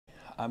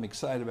I'm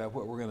excited about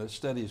what we're going to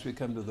study as we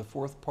come to the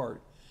fourth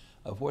part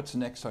of what's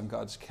next on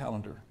God's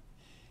calendar.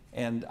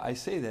 And I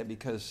say that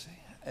because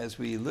as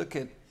we look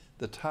at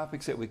the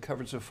topics that we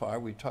covered so far,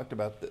 we've talked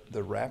about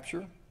the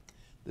rapture,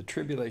 the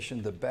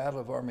tribulation, the battle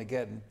of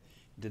Armageddon.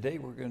 Today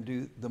we're going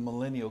to do the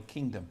millennial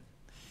kingdom.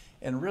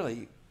 And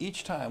really,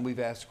 each time we've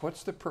asked,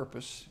 what's the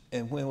purpose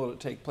and when will it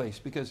take place?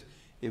 Because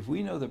if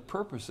we know the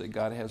purpose that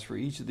God has for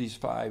each of these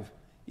 5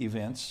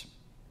 events,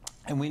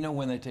 and we know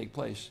when they take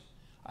place,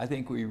 I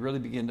think we really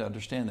begin to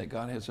understand that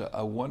God has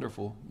a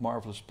wonderful,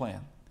 marvelous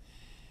plan.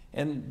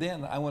 And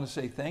then I want to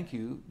say thank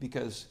you,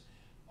 because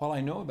while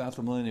I know about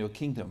the millennial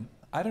kingdom,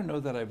 I don't know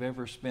that I've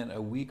ever spent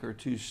a week or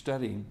two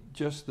studying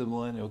just the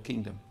millennial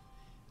kingdom.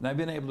 And I've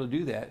been able to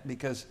do that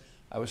because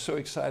I was so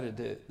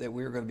excited that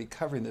we were going to be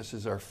covering this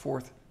as our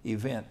 4th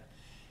event.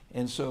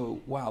 And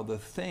so, wow, the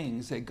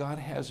things that God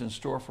has in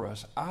store for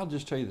us, I'll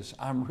just tell you this,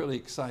 I'm really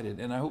excited.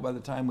 And I hope by the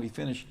time we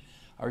finish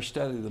our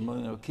study of the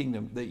millennial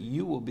kingdom that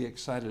you will be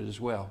excited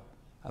as well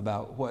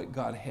about what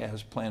God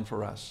has planned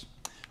for us.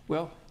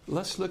 Well,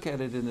 let's look at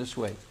it in this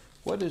way.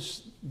 What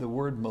does the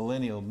word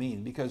millennial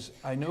mean? Because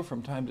I know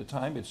from time to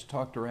time it's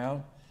talked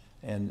around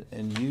and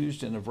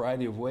used in a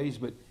variety of ways,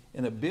 but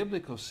in a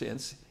biblical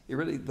sense,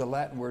 the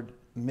Latin word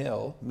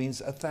mil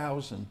means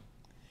 1,000.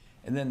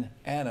 And then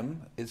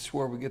annum, it's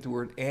where we get the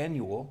word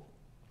annual,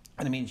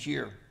 and it means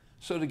year.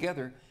 So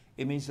together,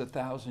 it means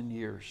 1,000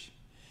 years.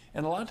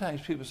 And a lot of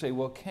times people say,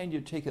 well, can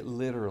you take it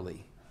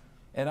literally?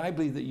 And I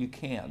believe that you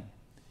can.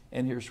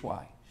 And here's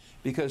why.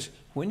 Because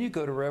when you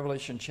go to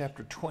Revelation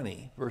chapter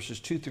 20,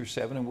 verses 2 through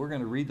 7, and we're going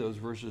to read those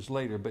verses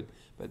later, but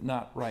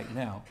not right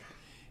now.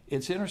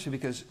 It's interesting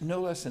because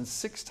no less than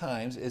 6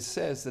 times it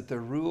says that the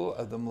rule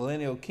of the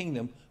millennial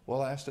kingdom will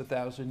last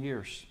 1,000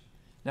 years.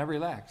 Now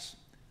relax.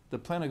 The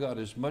plan of God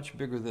is much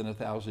bigger than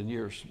 1,000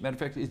 years. Matter of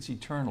fact, it's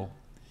eternal.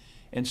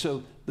 And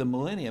so the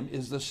millennium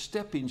is the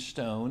stepping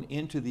stone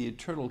into the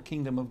eternal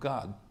kingdom of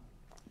God.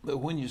 But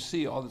when you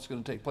see all that's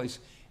going to take place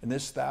in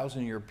this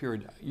 1,000-year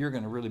period, you're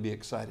going to really be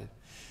excited.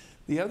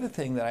 The other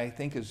thing that I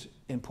think is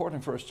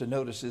important for us to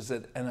notice is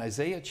that in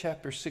Isaiah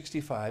chapter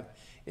 65,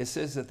 it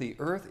says that the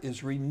earth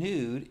is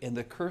renewed and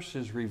the curse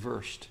is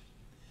reversed.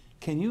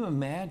 Can you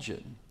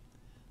imagine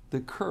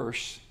the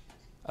curse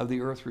of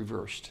the earth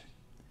reversed?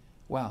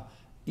 Wow.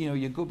 You know,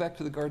 you go back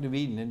to the Garden of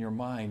Eden in your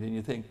mind and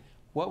you think,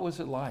 what was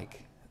it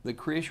like? The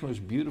creation was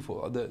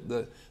beautiful.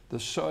 The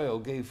soil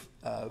gave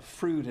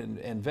fruit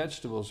and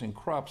vegetables and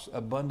crops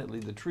abundantly.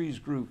 The trees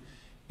grew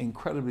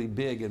incredibly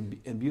big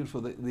and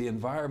beautiful. The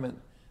environment,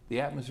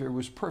 the atmosphere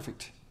was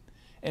perfect.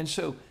 And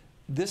so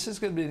this is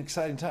going to be an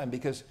exciting time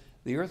because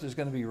the earth is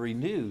going to be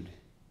renewed.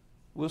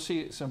 We'll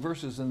see some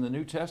verses in the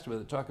New Testament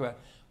that talk about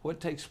what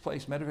takes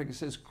place. Matter of fact, it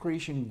says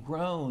creation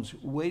groans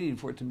waiting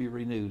for it to be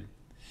renewed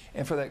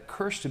and for that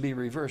curse to be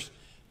reversed.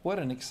 What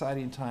an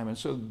exciting time. And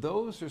so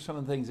those are some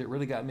of the things that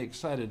really got me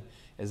excited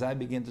as I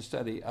began to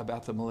study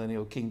about the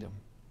millennial kingdom.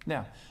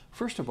 Now,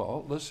 first of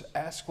all, let's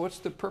ask, what's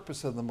the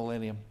purpose of the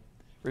millennium?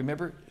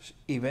 Remember,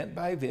 event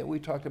by event, we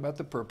talked about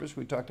the purpose,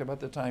 we talked about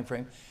the time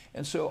frame.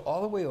 And so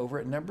all the way over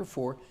at number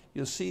 4,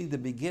 you'll see the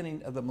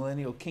beginning of the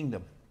millennial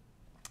kingdom.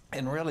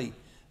 And really,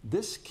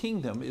 this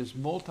kingdom is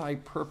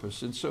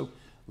multi-purpose. And so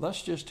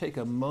let's just take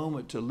a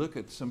moment to look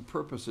at some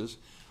purposes.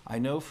 I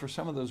know for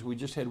some of those we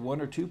just had 1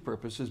 or 2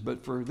 purposes,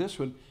 but for this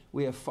one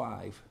we have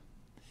 5.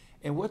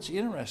 And what's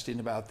interesting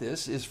about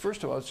this is,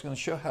 first of all, it's going to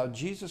show how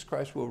Jesus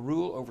Christ will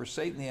rule over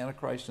Satan, the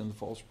Antichrist, and the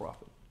false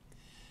prophet.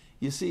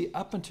 You see,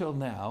 up until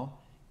now,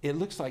 it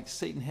looks like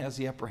Satan has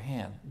the upper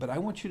hand. But I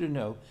want you to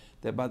know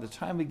that by the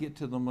time we get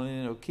to the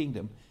millennial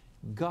kingdom,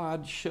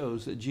 God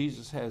shows that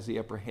Jesus has the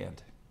upper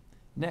hand.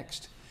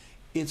 Next,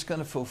 it's going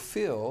to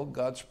fulfill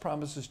God's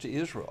promises to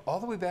Israel,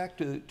 all the way back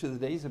to the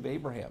days of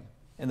Abraham.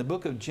 In the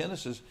book of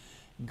Genesis,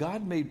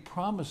 God made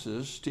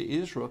promises to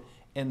Israel,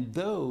 and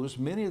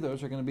many of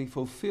those are going to be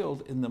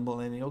fulfilled in the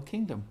millennial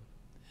kingdom.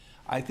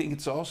 I think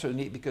it's also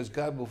neat because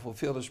God will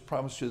fulfill his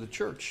promise to the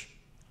church.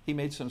 He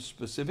made some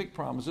specific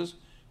promises.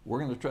 We're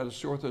going to try to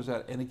sort those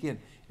out. And again,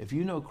 if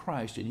you know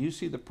Christ and you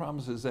see the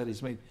promises that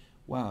he's made,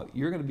 wow,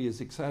 you're going to be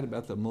as excited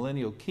about the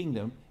millennial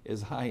kingdom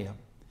as I am.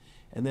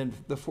 And then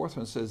the 4th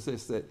one says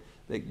this,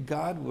 that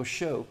God will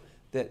show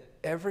that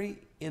every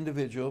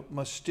individual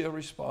must still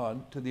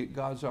respond to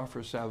God's offer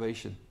of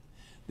salvation.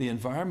 The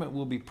environment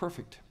will be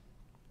perfect.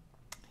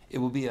 It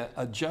will be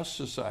a just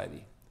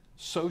society.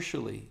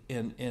 Socially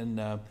and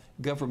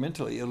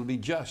governmentally, it'll be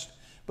just.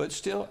 But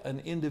still,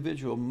 an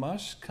individual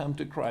must come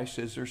to Christ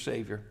as their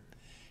Savior.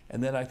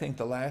 And then I think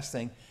the last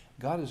thing,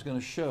 God is going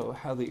to show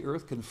how the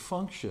earth can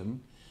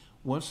function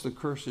once the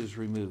curse is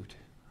removed.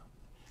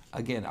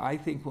 Again, I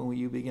think when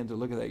you begin to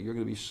look at that, you're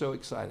going to be so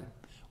excited.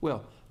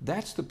 Well,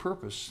 that's the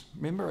purpose.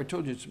 Remember, I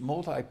told you it's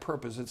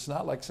multi-purpose. It's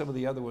not like some of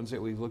the other ones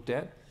that we've looked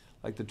at,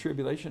 like the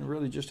tribulation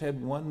really just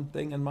had one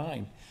thing in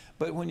mind.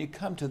 But when you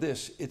come to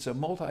this, it's a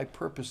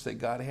multi-purpose that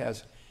God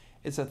has.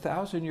 It's a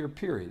 1,000-year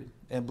period.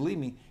 And believe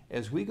me,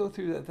 as we go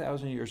through that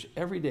 1,000 years,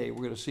 every day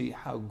we're going to see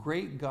how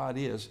great God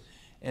is.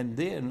 And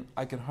then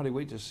I can hardly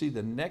wait to see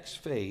the next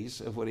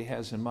phase of what he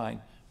has in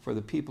mind for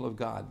the people of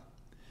God.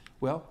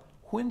 Well,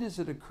 when does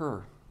it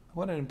occur?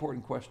 What an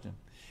important question.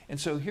 And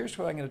so here's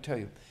what I'm going to tell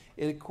you.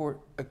 It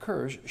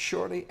occurs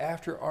shortly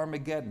after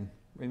Armageddon.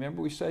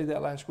 Remember we studied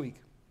that last week,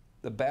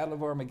 the Battle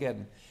of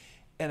Armageddon.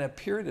 And a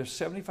period of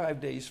 75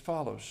 days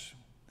follows.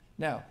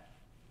 Now,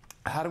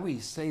 how do we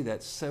say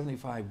that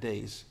 75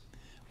 days?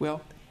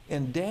 Well,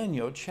 in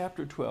Daniel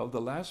chapter 12,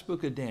 the last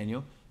book of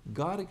Daniel,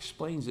 God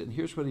explains it, and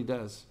here's what he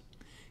does.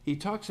 He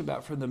talks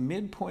about from the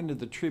midpoint of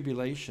the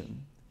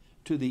tribulation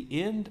to the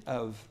end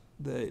of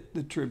the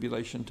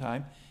tribulation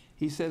time,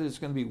 he said it's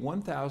going to be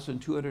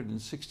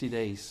 1,260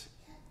 days.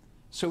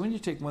 So when you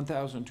take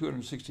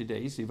 1,260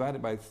 days,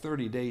 divided by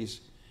 30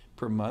 days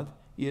per month,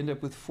 you end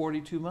up with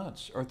 42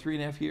 months, or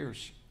 3.5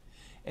 years.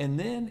 And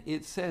then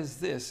it says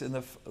this, in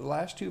the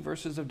last two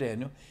verses of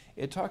Daniel,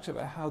 it talks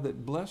about how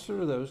that blessed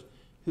are those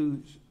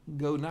who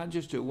go not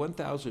just to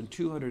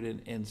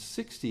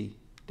 1,260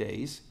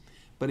 days,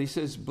 but he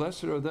says,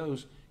 blessed are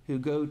those who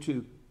go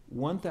to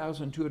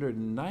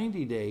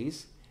 1,290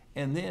 days,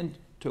 and then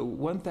to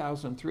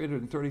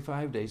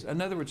 1,335 days.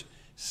 In other words,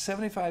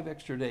 75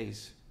 extra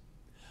days.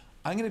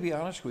 I'm going to be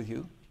honest with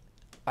you.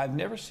 I've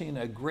never seen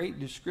a great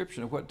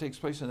description of what takes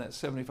place in that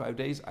 75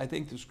 days. I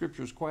think the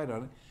scripture is quiet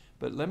on it,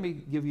 but let me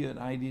give you an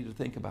idea to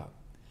think about.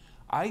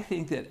 I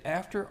think that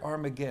after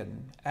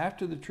Armageddon,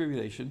 after the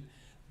tribulation,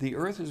 the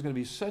earth is going to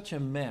be such a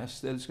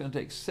mess that it's going to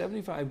take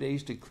 75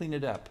 days to clean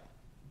it up.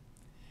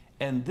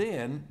 And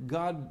then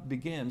God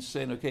begins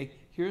saying, okay,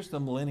 here's the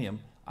millennium.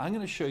 I'm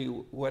going to show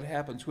you what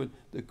happens when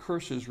the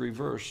curse is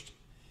reversed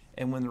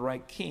and when the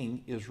right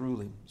king is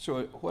ruling.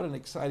 So what an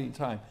exciting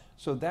time.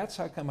 So that's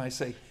how come I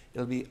say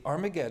it'll be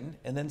Armageddon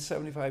and then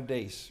 75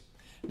 days.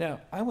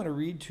 Now, I want to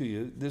read to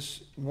you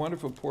this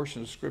wonderful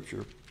portion of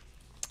Scripture,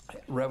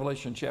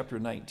 Revelation chapter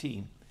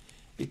 19,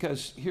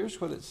 because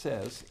here's what it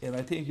says, and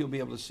I think you'll be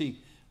able to see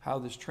how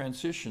this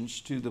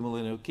transitions to the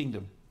millennial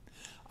kingdom.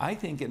 I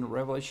think in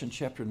Revelation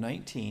chapter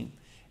 19,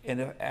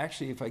 and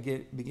if I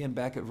begin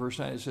back at verse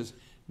 9, it says,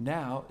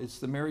 now it's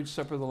the marriage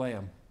supper of the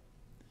Lamb.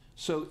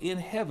 So in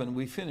heaven,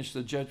 we finished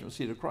the judgment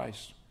seat of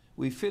Christ.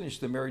 We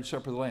finished the marriage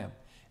supper of the Lamb.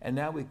 And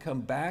now we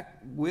come back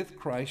with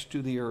Christ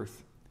to the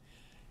earth.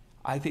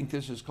 I think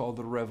this is called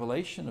the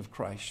revelation of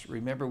Christ.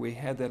 Remember, we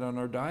had that on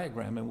our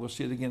diagram, and we'll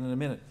see it again in a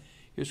minute.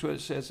 Here's what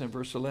it says in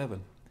verse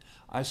 11.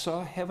 I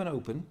saw heaven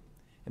open,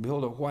 and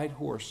behold, a white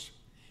horse.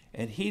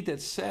 And he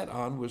that sat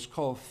on was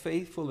called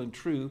Faithful and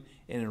True,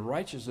 and in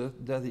righteousness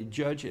doth he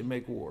judge and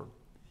make war.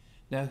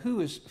 Now,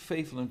 who is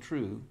faithful and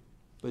true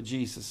but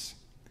Jesus?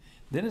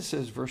 Then it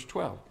says, verse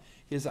 12,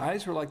 his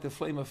eyes were like the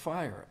flame of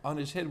fire. On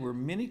his head were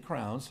many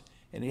crowns,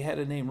 and he had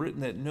a name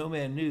written that no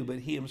man knew but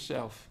he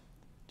himself.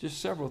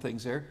 Just several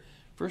things there.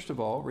 First of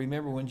all,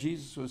 remember when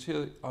Jesus was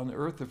here on the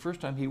earth the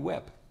first time, he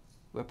wept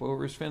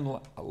over his friend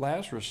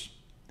Lazarus.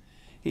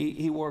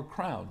 He wore a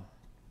crown.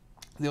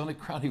 The only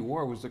crown he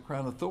wore was the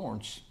crown of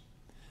thorns.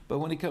 But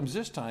when he comes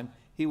this time,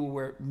 he will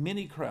wear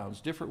many crowns,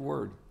 different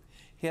word.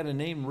 He had a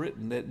name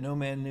written that no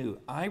man knew.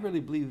 I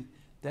really believe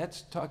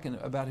that's talking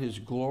about his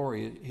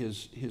glory,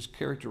 his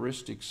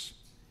characteristics.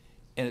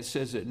 And it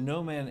says that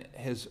no man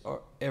has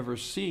ever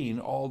seen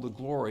all the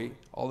glory,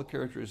 all the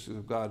characteristics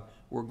of God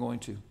we're going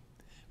to.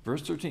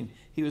 Verse 13,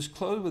 he was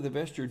clothed with a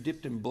vesture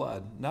dipped in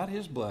blood, not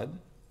his blood,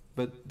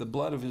 but the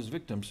blood of his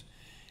victims.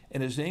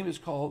 And his name is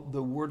called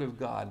the Word of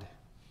God.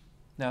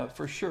 Now,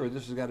 for sure,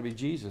 this has got to be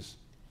Jesus.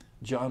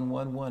 John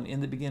 1:1,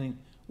 in the beginning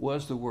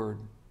was the Word,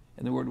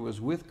 and the Word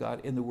was with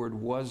God, and the Word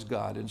was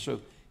God. And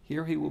so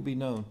here he will be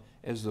known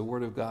as the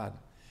Word of God.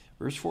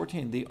 Verse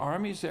 14, the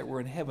armies that were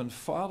in heaven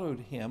followed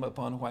him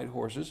upon white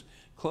horses,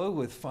 clothed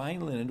with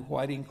fine linen,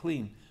 white and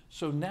clean.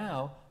 So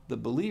now the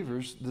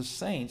believers, the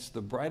saints,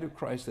 the bride of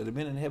Christ that have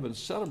been in heaven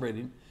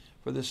celebrating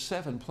for the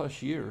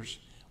 7+ years,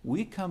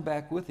 we come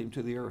back with him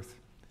to the earth.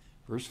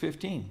 Verse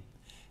 15,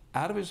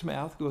 out of his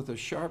mouth goeth a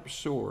sharp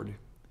sword,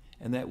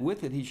 and that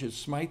with it he should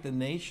smite the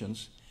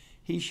nations.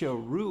 He shall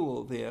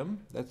rule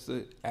them, that's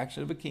the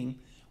action of a king,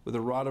 with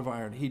a rod of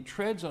iron. He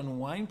treads on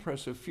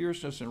winepress of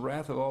fierceness and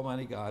wrath of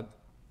Almighty God,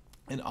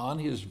 and on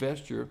his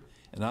vesture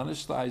and on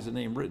his thighs the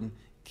name written,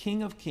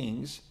 King of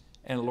Kings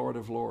and Lord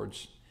of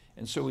Lords.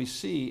 And so we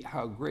see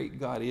how great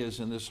God is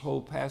in this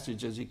whole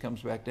passage as he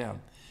comes back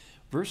down.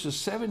 Verses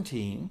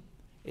 17,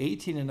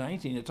 18, and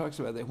 19, it talks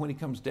about that when he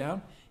comes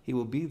down, he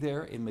will be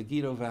there in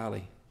Megiddo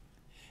Valley.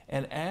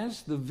 And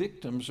as the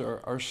victims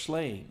are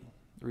slain,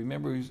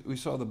 remember we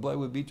saw the blood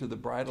would be to the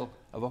bridle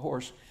of a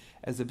horse.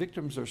 As the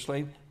victims are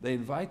slain, they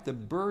invite the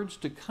birds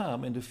to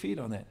come and to feed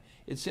on that.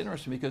 It's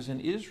interesting because in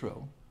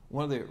Israel,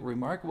 one of the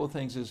remarkable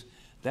things is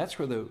that's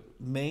where the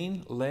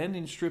main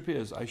landing strip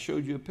is. I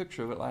showed you a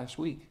picture of it last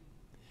week.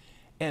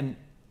 And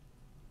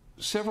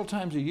several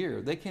times a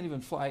year, they can't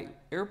even fly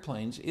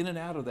airplanes in and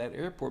out of that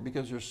airport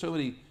because there's so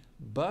many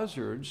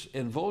buzzards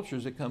and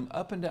vultures that come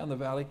up and down the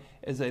valley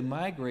as they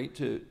migrate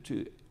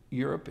to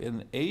Europe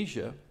and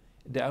Asia,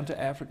 down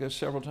to Africa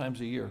several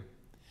times a year.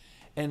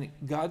 And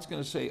God's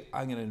going to say,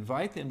 I'm going to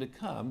invite them to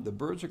come. The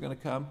birds are going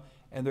to come,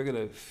 and they're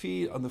going to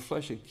feed on the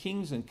flesh of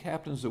kings and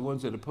captains, the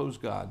ones that oppose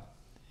God.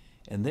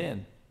 And then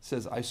it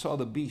says, I saw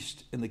the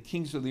beast and the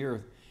kings of the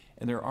earth,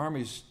 and their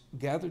armies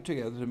gathered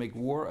together to make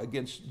war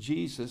against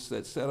Jesus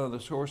that sat on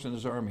his horse and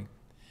his army.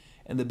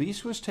 And the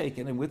beast was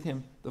taken, and with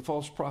him the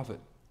false prophet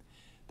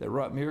that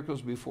wrought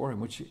miracles before him,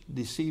 which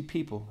deceived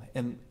people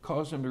and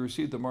caused them to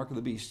receive the mark of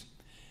the beast.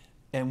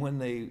 And when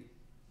they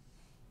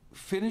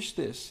finished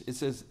this, it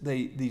says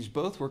these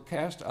both were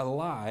cast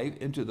alive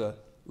into the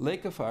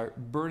lake of fire,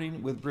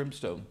 burning with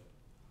brimstone.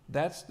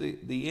 That's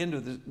the end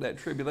of that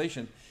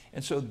tribulation.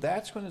 And so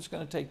that's when it's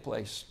going to take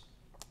place.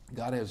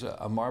 God has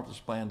a marvelous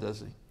plan,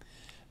 doesn't he?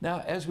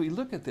 Now, as we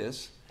look at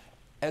this,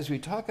 as we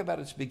talk about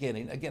its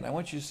beginning, again, I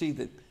want you to see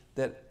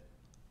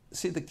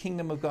see the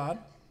kingdom of God.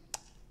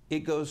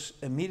 It goes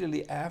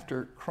immediately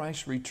after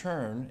Christ's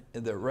return,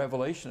 the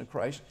revelation of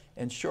Christ,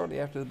 and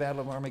shortly after the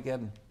Battle of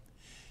Armageddon.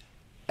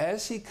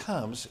 As he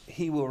comes,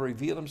 he will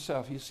reveal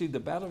himself. You see, the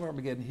Battle of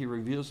Armageddon, he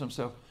reveals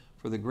himself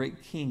for the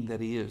great king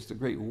that he is, the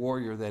great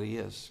warrior that he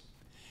is.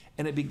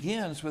 And it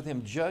begins with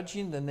him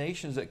judging the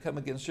nations that come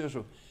against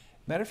Israel.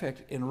 Matter of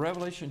fact, in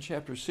Revelation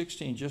chapter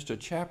 16, just a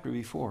chapter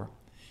before,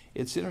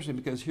 it's interesting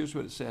because here's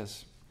what it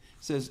says.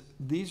 It says,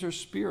 these are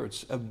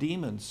spirits of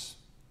demons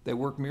that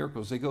work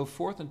miracles. They go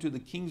forth unto the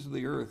kings of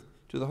the earth,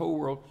 to the whole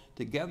world,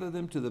 to gather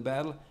them to the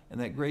battle in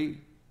that great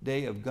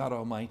day of God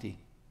Almighty.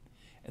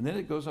 And then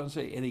it goes on to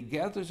say, and he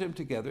gathers them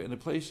together in a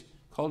place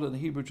called in the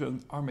Hebrew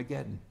tongue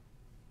Armageddon.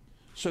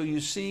 So you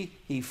see,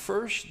 he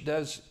first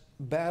does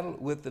battle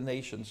with the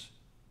nations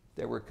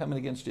that were coming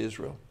against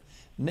Israel.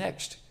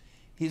 Next,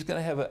 he's going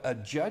to have a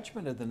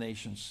judgment of the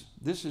nations.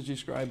 This is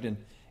described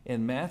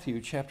in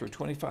Matthew chapter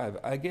 25.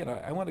 Again,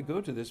 I want to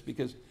go to this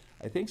because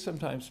I think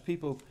sometimes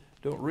people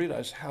don't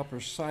realize how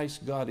precise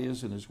God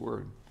is in his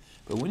word.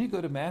 But when you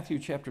go to Matthew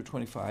chapter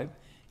 25,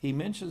 he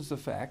mentions the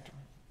fact,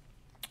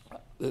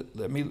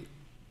 let me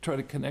try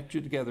to connect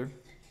you together,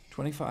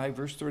 25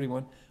 verse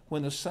 31,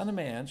 when the Son of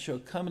Man shall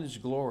come in his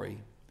glory,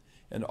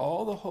 and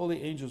all the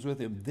holy angels with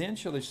him, then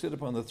shall he sit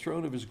upon the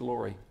throne of his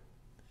glory.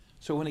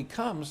 So when he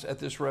comes at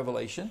this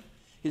revelation,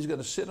 he's going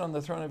to sit on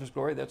the throne of his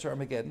glory, that's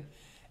Armageddon,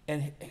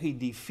 and he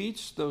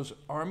defeats those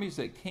armies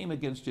that came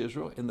against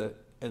Israel in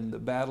the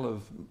battle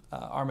of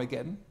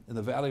Armageddon, in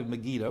the valley of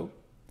Megiddo.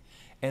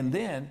 And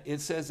then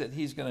it says that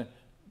he's going to,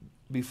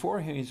 before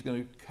him, he's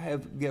going to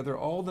gather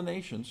all the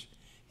nations.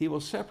 He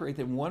will separate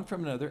them one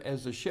from another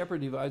as the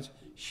shepherd divides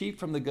sheep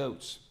from the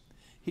goats.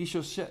 He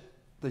shall set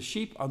the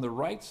sheep on the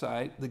right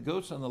side, the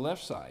goats on the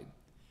left side.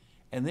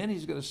 And then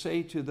he's going to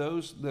say to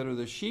those that are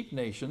the sheep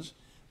nations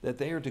that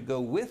they are to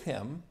go with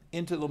him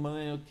into the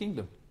millennial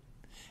kingdom.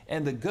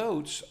 And the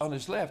goats on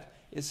his left,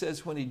 it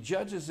says when he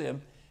judges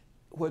them,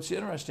 what's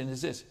interesting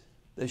is this: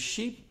 the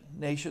sheep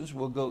nations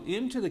will go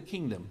into the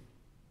kingdom,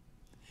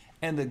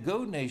 and the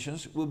goat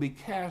nations will be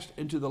cast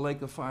into the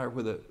lake of fire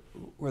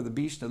where the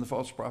beast and the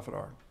false prophet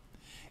are.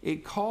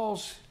 It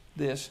calls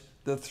this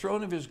the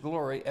throne of his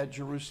glory at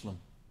Jerusalem.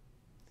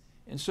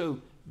 And so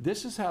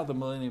this is how the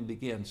millennium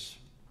begins.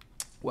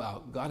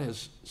 Wow, God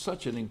has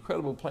such an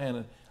incredible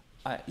plan.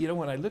 And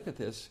when I look at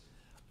this,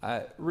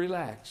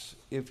 relax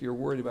if you're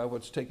worried about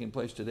what's taking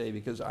place today,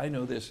 because I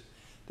know this,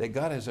 that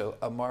God has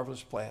a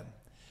marvelous plan.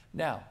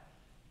 Now,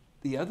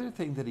 the other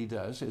thing that he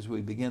does as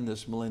we begin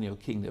this millennial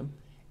kingdom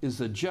is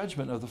the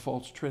judgment of the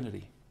false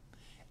trinity.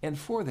 And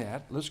for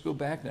that, let's go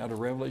back now to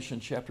Revelation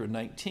chapter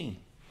 19.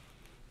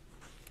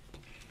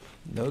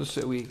 Notice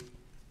that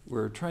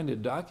we're trying to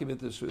document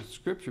this with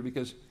Scripture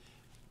because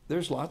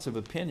there's lots of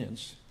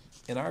opinions,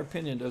 and our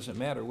opinion doesn't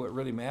matter. What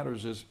really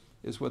matters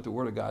is what the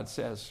Word of God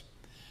says.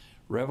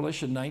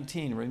 Revelation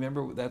 19,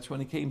 remember, that's when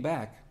he came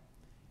back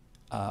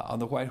on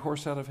the white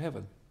horse out of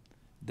heaven.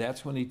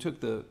 That's when he took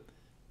the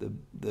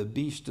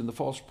beast and the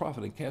false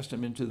prophet and cast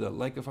him into the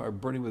lake of fire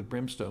burning with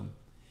brimstone.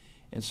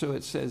 And so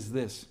it says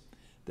this,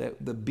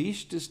 that the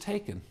beast is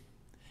taken,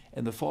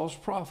 and the false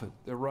prophet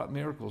that wrought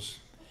miracles,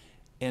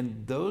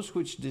 and those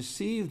which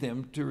deceive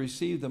them to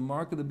receive the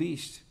mark of the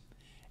beast,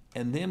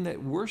 and them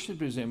that worship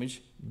his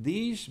image,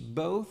 these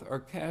both are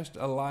cast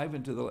alive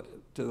into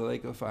the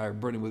lake of fire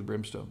burning with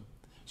brimstone.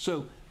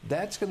 So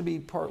that's going to be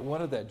part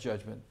one of that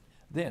judgment.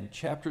 Then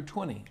chapter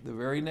 20, the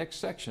very next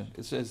section,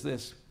 it says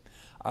this: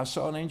 I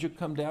saw an angel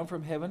come down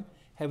from heaven,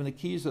 having the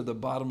keys of the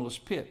bottomless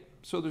pit.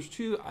 So there's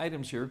two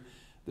items here.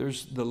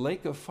 There's the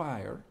lake of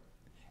fire,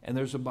 and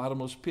there's a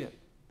bottomless pit.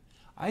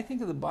 I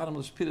think of the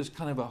bottomless pit as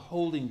kind of a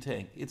holding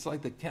tank. It's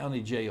like the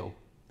county jail,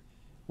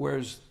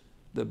 whereas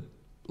the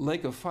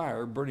lake of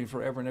fire burning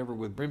forever and ever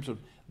with brimstone,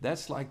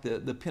 that's like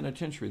the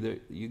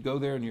penitentiary. You go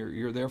there and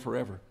you're there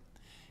forever.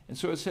 And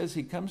so it says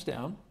he comes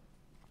down.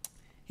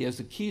 He has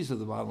the keys of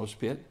the bottomless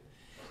pit.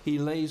 He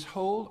lays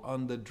hold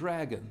on the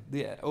dragon,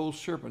 the old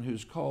serpent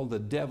who's called the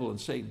devil and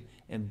Satan,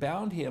 and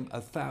bound him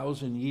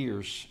 1,000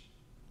 years.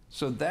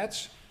 So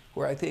that's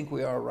where I think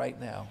we are right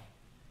now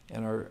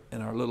in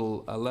our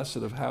little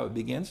lesson of how it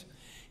begins.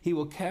 He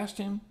will cast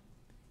him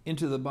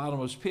into the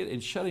bottomless pit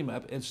and shut him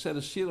up and set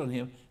a seal on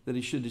him, that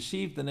he should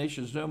deceive the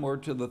nations no more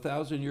till the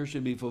 1,000 years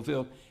should be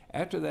fulfilled.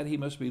 After that he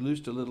must be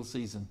loosed a little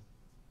season.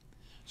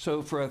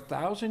 So for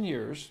 1,000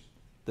 years,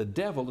 the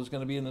devil is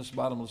going to be in this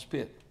bottomless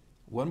pit.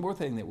 One more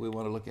thing that we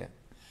want to look at.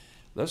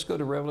 Let's go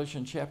to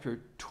Revelation chapter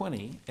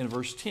 20 and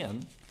verse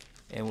 10.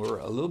 And we're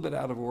a little bit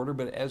out of order,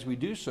 but as we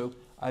do so,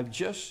 I've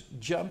just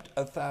jumped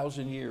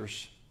 1,000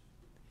 years.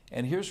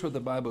 And here's what the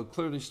Bible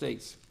clearly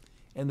states.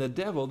 And the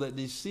devil that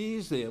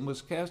deceives them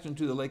was cast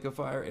into the lake of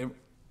fire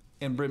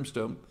and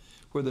brimstone,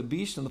 where the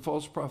beast and the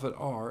false prophet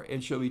are,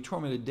 and shall be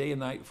tormented day and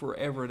night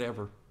forever and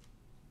ever.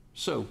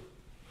 So,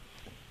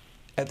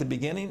 at the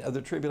beginning of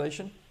the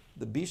tribulation,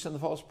 the beast and the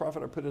false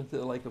prophet are put into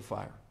the lake of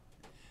fire.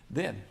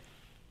 Then,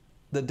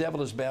 the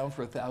devil is bound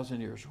for 1,000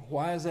 years.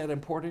 Why is that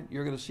important?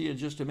 You're going to see in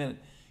just a minute.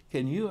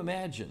 Can you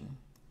imagine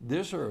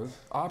this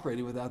earth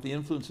operating without the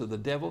influence of the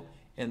devil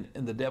and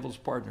the devil's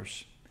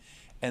partners?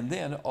 And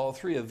then all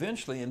three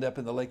eventually end up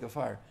in the lake of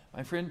fire.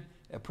 My friend,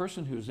 a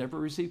person who has never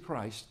received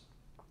Christ,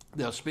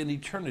 they'll spend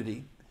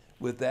eternity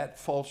with that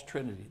false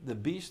trinity, the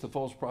beast, the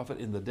false prophet,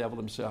 and the devil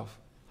himself.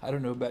 I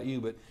don't know about you,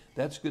 but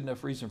that's good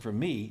enough reason for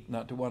me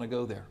not to want to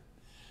go there.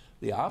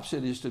 The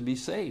opposite is to be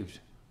saved,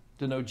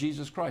 to know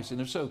Jesus Christ.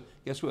 And if so,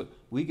 guess what?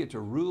 We get to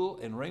rule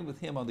and reign with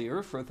him on the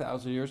earth for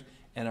 1,000 years,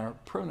 and our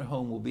permanent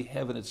home will be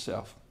heaven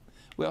itself.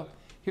 Well,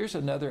 here's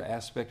another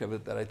aspect of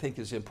it that I think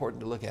is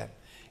important to look at.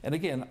 And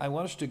again, I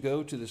want us to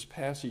go to this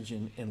passage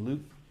in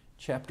Luke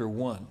chapter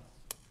 1.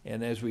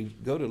 And as we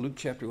go to Luke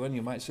chapter 1,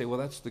 you might say, well,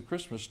 that's the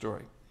Christmas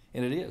story.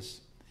 And it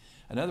is.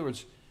 In other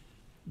words,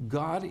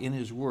 God in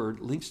his word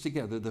links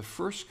together the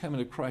first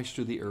coming of Christ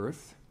to the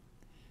earth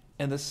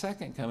and the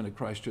second coming of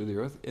Christ to the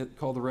earth,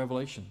 called the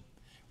Revelation.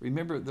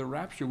 Remember, the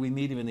rapture, we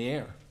meet him in the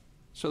air.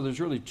 So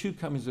there's really two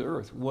comings to the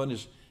earth. One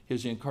is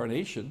his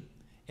incarnation,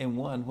 and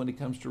one when he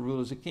comes to rule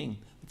as a king.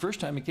 The first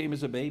time he came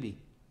as a baby.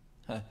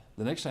 The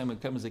next time he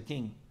comes as a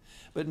king.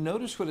 But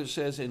notice what it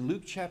says in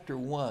Luke chapter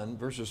 1,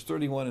 verses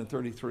 31 and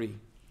 33.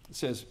 It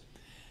says,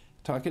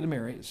 talking to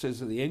Mary, it says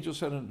that the angel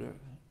said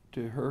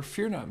unto her,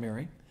 fear not,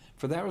 Mary,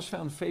 for thou hast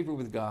found favor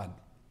with God.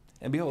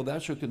 And behold, thou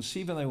shalt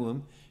conceive in thy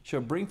womb,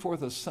 shall bring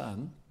forth a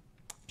son,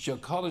 shall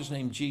call his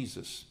name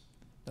Jesus.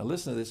 Now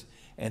listen to this.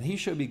 And he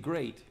shall be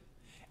great,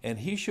 and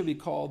he shall be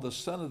called the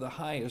Son of the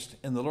Highest,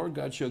 and the Lord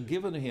God shall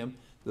give unto him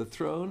the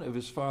throne of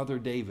his father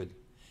David.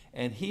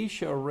 And he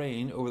shall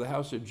reign over the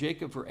house of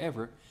Jacob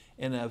forever,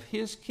 and of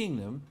his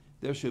kingdom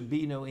there shall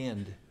be no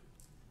end.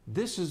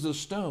 This is the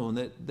stone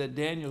that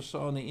Daniel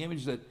saw in the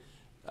image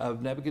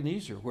of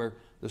Nebuchadnezzar, where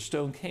the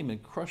stone came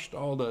and crushed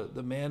all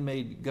the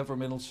man-made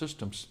governmental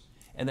systems.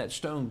 And that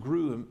stone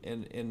grew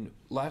and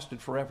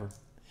lasted forever.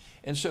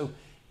 And so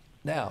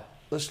now,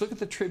 let's look at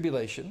the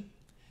tribulation.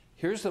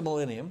 Here's the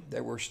millennium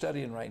that we're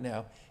studying right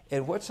now.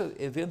 And what's the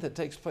event that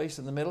takes place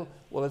in the middle?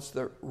 Well, it's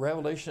the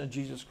revelation of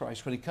Jesus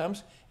Christ. When he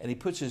comes and he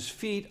puts his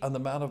feet on the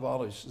Mount of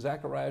Olives,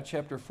 Zechariah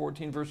chapter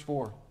 14, verse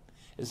 4.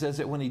 It says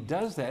that when he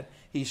does that,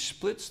 he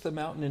splits the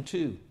mountain in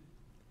two.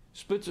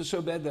 Splits it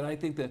so bad that I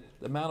think that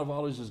the Mount of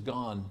Olives is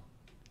gone.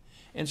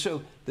 And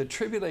so the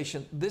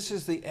tribulation, this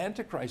is the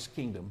Antichrist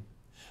kingdom.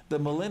 The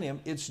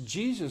millennium, it's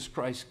Jesus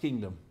Christ's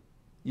kingdom.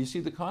 You see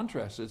the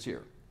contrast that's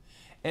here.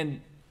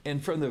 And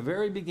from the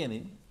very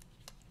beginning,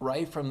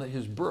 right from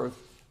his birth,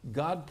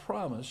 God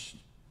promised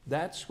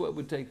that's what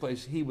would take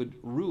place. He would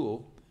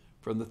rule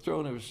from the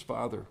throne of his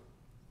Father.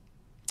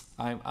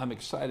 I'm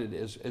excited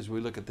as we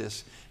look at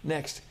this.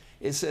 Next,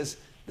 it says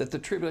that the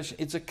tribulation,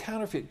 it's a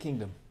counterfeit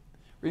kingdom.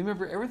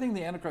 Remember, everything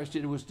the Antichrist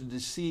did was to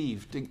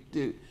deceive,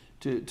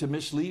 to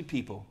mislead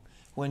people.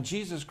 When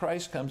Jesus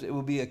Christ comes, it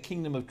will be a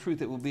kingdom of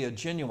truth. It will be a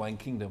genuine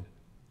kingdom.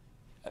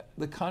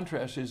 The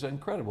contrast is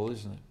incredible,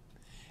 isn't it?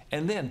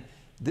 And then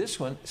this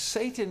one,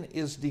 Satan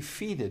is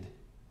defeated.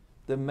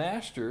 The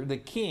master, the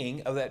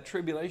king of that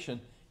tribulation,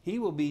 he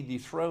will be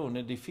dethroned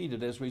and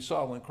defeated, as we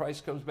saw when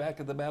Christ comes back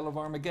at the Battle of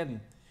Armageddon.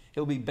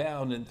 He'll be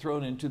bound and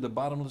thrown into the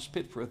bottomless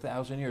pit for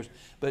 1,000 years.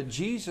 But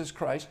Jesus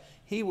Christ,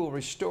 he will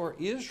restore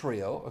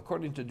Israel,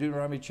 according to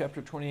Deuteronomy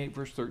chapter 28,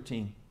 verse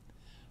 13.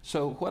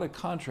 So what a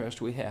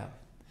contrast we have.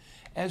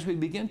 As we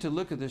begin to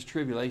look at this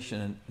tribulation,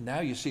 and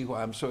now you see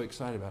why I'm so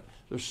excited about it.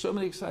 There's so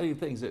many exciting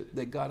things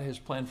that God has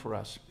planned for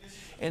us.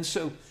 And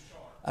so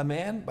a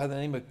man by the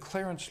name of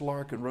Clarence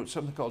Larkin wrote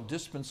something called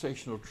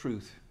Dispensational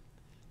Truth.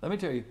 Let me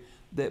tell you,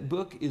 that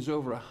book is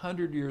over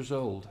 100 years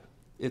old.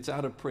 It's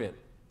out of print.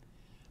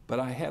 But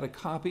I had a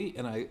copy,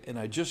 and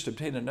I just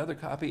obtained another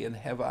copy, and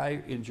have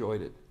I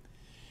enjoyed it.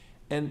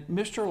 And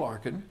Mr.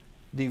 Larkin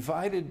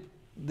divided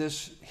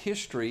this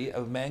history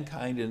of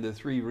mankind into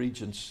three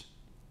regions.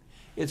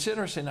 It's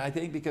interesting, I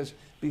think, because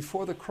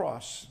before the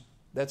cross,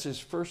 that's his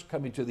first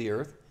coming to the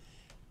earth,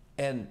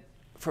 and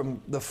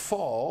from the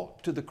fall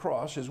to the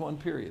cross is one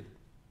period.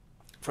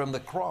 From the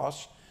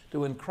cross to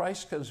when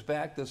Christ comes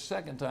back the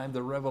second time,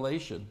 the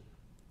revelation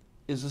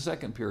is the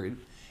second period.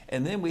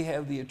 And then we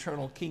have the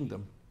eternal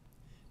kingdom.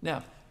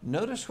 Now,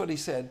 notice what he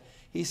said.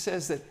 He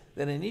says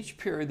that in each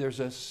period there's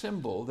a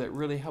symbol that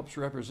really helps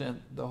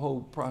represent the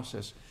whole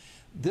process.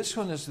 This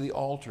one is the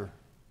altar.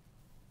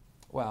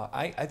 Wow,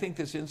 I think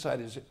this insight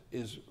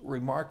is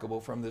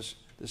remarkable from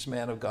this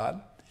man of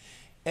God.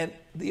 And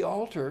the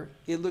altar,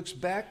 it looks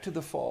back to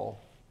the fall.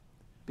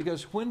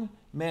 Because when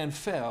man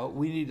fell,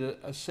 we needed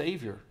a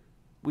savior.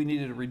 We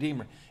needed a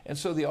redeemer. And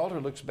so the altar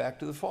looks back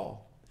to the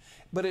fall.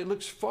 But it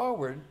looks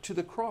forward to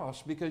the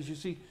cross, because you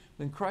see,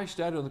 when Christ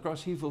died on the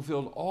cross, he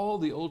fulfilled all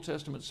the Old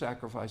Testament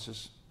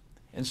sacrifices.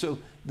 And so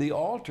the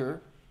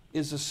altar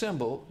is a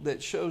symbol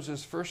that shows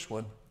this first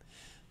one.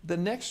 The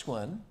next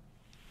one,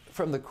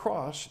 from the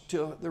cross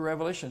to the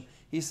Revelation,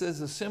 he says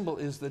the symbol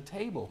is the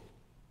table,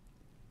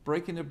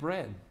 breaking the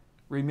bread,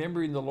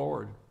 remembering the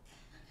Lord.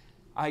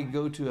 I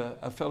go to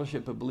a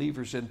fellowship of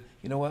believers, and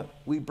you know what?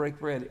 We break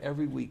bread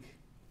every week.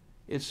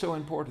 It's so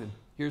important.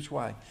 Here's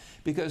why.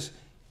 Because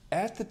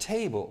at the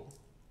table,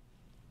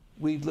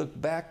 we look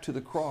back to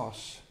the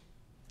cross,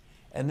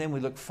 and then we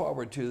look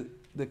forward to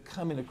the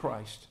coming of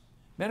Christ.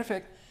 Matter of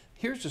fact,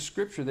 here's a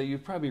scripture that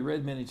you've probably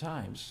read many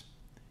times,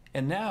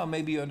 and now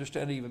maybe you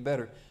understand it even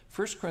better.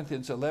 1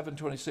 Corinthians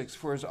 11:26,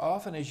 for as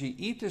often as ye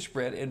eat this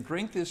bread and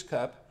drink this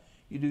cup,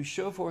 you do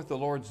show forth the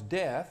Lord's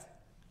death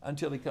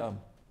until he come.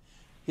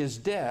 His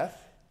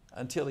death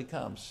until he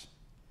comes.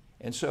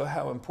 And so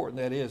how important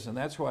that is. And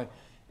that's why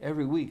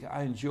every week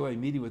I enjoy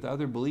meeting with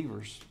other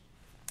believers.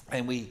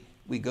 And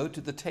we go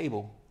to the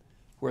table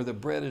where the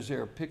bread is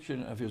there, a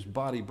picture of his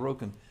body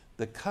broken.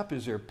 The cup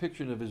is there, a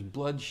picture of his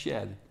blood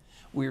shed.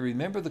 We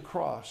remember the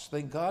cross.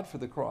 Thank God for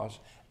the cross.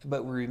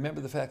 But we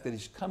remember the fact that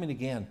he's coming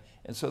again.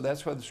 And so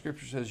that's why the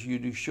scripture says you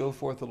do show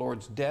forth the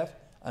Lord's death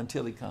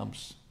until he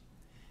comes.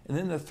 And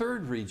then the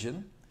third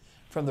region,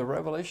 from the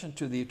Revelation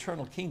to the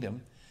eternal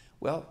kingdom,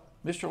 well,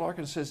 Mr.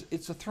 Larkin says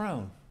it's a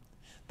throne.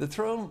 The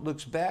throne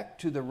looks back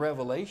to the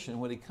Revelation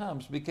when he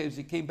comes, because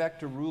he came back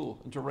to rule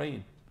and to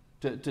reign,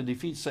 to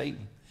defeat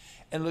Satan.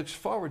 And looks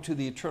forward to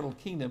the eternal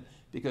kingdom,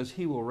 because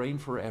he will reign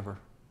forever.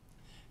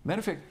 Matter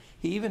of fact,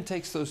 he even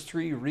takes those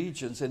three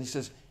regions and he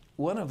says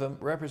one of them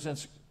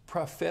represents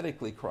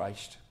prophetically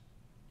Christ.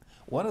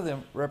 One of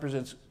them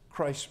represents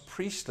Christ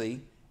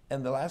priestly,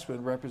 and the last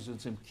one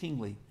represents him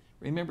kingly.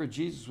 Remember,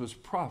 Jesus was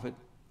prophet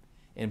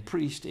and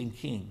priest and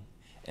king.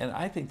 And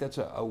I think that's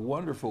a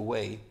wonderful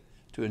way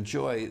to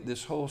enjoy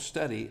this whole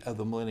study of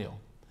the millennial.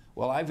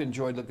 Well, I've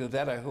enjoyed looking at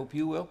that. I hope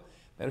you will.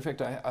 Matter of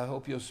fact, I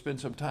hope you'll spend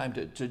some time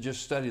to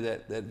just study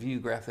that view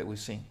graph that we've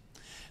seen.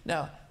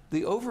 Now,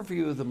 the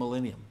overview of the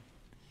millennium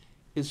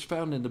is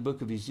found in the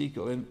book of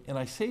Ezekiel. And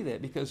I say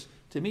that because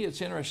to me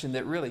it's interesting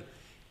that really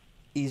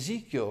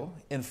Ezekiel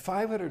in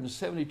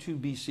 572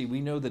 BC,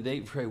 we know the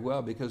date very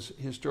well because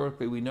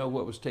historically we know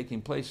what was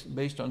taking place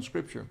based on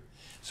scripture.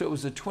 So it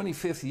was the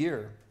 25th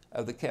year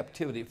of the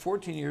captivity,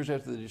 14 years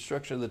after the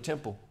destruction of the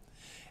temple.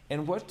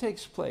 And what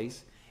takes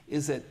place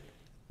is that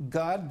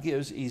God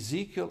gives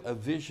Ezekiel a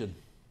vision,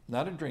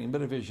 not a dream,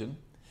 but a vision.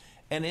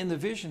 And in the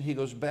vision, he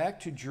goes back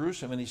to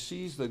Jerusalem and he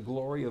sees the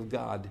glory of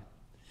God.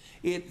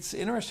 It's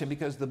interesting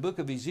because the book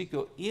of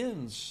Ezekiel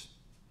ends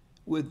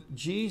with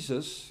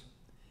Jesus,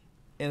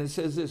 and it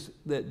says this,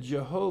 that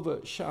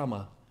Jehovah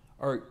Shammah,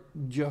 or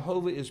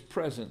Jehovah is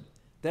present.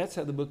 That's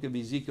how the book of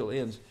Ezekiel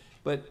ends.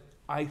 But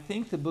I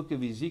think the book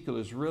of Ezekiel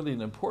is really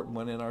an important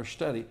one in our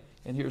study,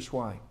 and here's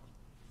why.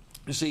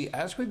 You see,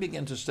 as we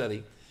begin to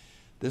study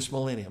this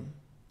millennium,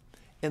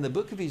 in the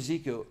book of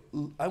Ezekiel,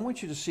 I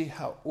want you to see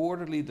how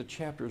orderly the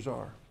chapters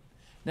are.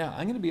 Now,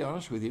 I'm going to be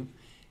honest with you.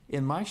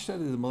 In my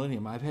study of the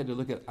millennium, I've had to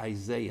look at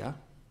Isaiah,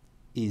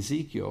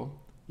 Ezekiel,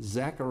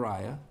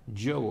 Zechariah,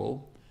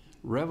 Joel,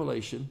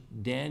 Revelation,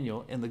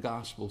 Daniel, and the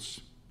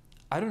Gospels.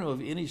 I don't know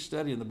of any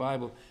study in the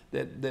Bible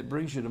that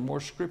brings you to more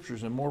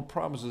scriptures and more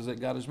promises that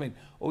God has made.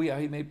 Oh yeah,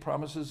 he made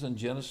promises in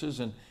Genesis,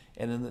 and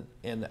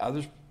in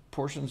other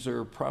portions there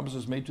are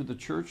promises made to the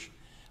church.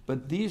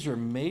 But these are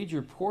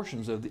major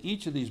portions of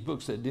each of these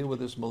books that deal with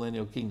this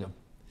millennial kingdom.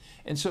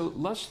 And so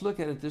let's look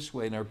at it this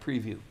way in our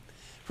preview.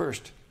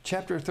 First,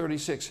 chapter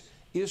 36,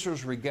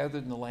 Israel's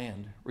regathered in the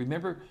land.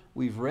 Remember,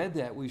 we've read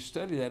that, we've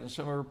studied that in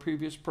some of our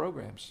previous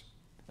programs.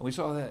 And we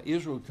saw that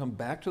Israel would come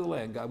back to the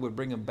land. God would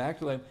bring them back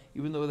to the land,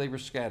 even though they were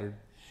scattered.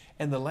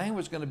 And the land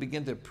was going to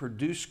begin to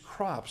produce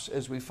crops,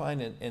 as we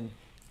find in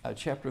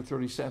chapter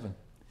 37.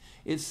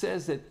 It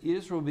says that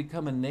Israel would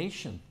become a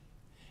nation,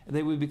 and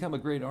they would become a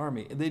great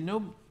army. And they'd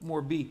no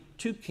more be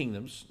two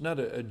kingdoms, not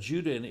a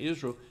Judah and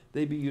Israel.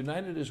 They'd be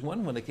united as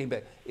one when they came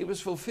back. It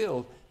was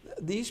fulfilled.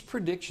 These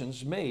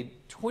predictions made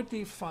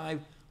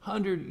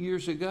 2,500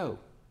 years ago.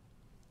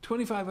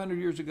 2,500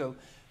 years ago.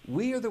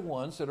 We are the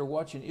ones that are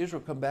watching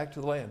Israel come back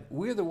to the land.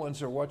 We're the ones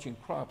that are watching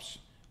crops.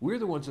 We're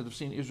the ones that have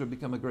seen Israel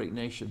become a great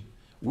nation.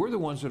 We're the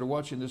ones that are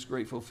watching this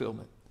great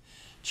fulfillment.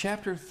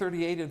 Chapter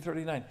 38 and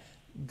 39.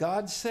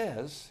 God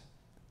says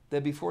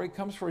that before he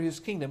comes for his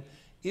kingdom,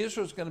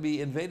 Israel's going to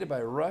be invaded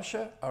by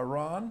Russia,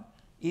 Iran,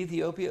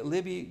 Ethiopia,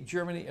 Libya,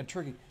 Germany, and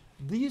Turkey.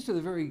 These are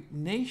the very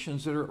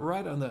nations that are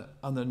right on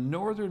the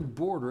northern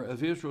border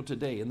of Israel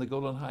today, in the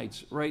Golan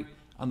Heights, right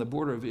on the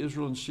border of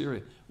Israel and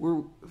Syria.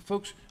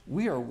 Folks,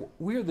 we are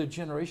the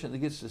generation that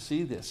gets to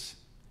see this.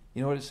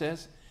 You know what it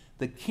says?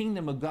 The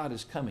kingdom of God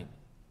is coming.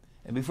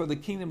 And before the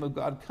kingdom of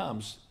God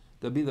comes,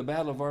 there'll be the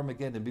battle of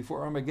Armageddon.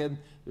 Before Armageddon,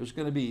 there's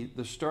going to be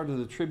the start of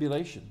the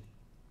tribulation.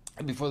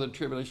 And before the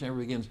tribulation ever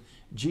begins,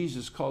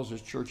 Jesus calls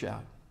his church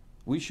out.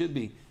 We should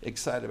be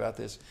excited about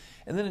this.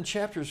 And then in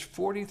chapters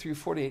 40 through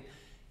 48,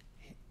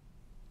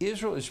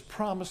 Israel is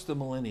promised the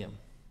millennium.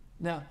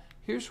 Now,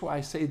 Here's why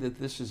I say that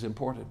this is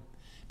important.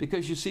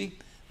 Because you see,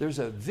 there's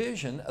a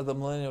vision of the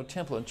millennial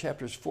temple in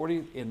chapters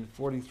 40 and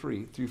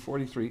 43 through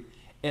 43.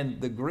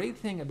 And the great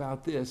thing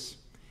about this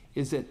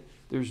is that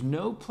there's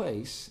no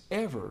place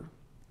ever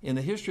in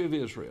the history of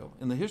Israel,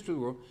 in the history of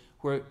the world,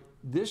 where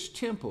this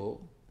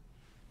temple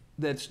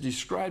that's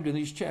described in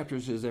these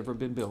chapters has ever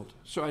been built.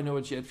 So I know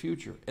it's yet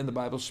future. And the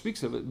Bible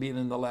speaks of it being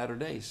in the latter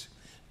days.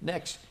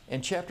 Next,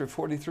 in chapter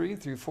 43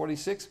 through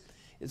 46,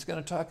 it's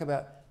going to talk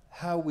about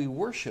how we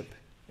worship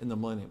in the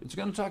millennium. It's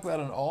going to talk about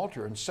an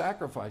altar and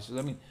sacrifices.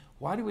 I mean,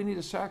 why do we need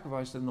a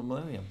sacrifice in the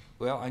millennium?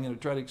 Well, I'm going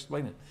to try to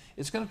explain it.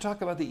 It's going to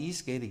talk about the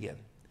east gate again.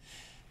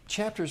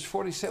 Chapters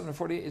 47 and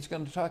 48, it's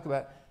going to talk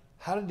about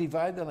how to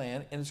divide the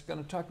land, and it's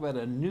going to talk about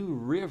a new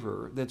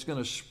river that's going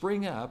to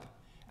spring up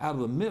out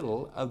of the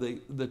middle of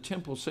the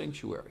temple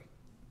sanctuary.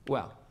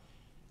 Well,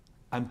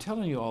 I'm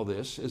telling you all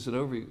this as an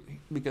overview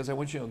because I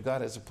want you to know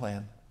God has a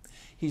plan.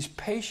 He's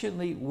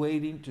patiently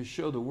waiting to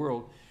show the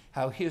world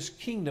how his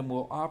kingdom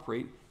will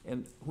operate.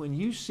 And when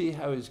you see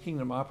how his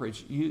kingdom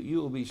operates,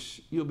 you'll be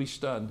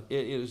stunned.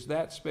 It is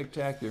that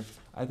spectacular.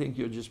 I think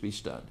you'll just be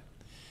stunned.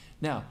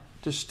 Now,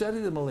 to study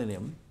the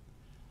millennium,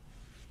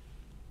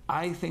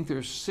 I think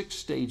there's 6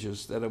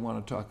 stages that I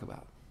want to talk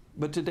about.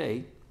 But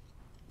today,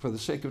 for the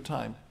sake of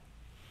time,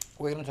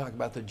 we're going to talk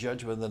about the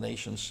judgment of the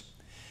nations.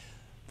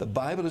 The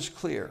Bible is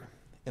clear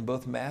in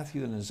both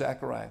Matthew and in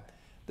Zechariah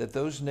that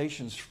those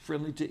nations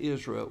friendly to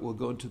Israel will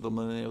go into the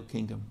millennial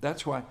kingdom.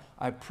 That's why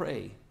I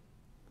pray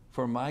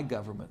for my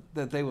government,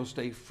 that they will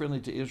stay friendly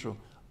to Israel.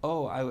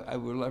 Oh, I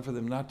would love for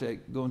them not to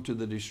go into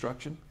the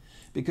destruction.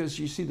 Because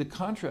you see the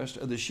contrast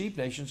of the sheep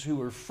nations who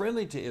were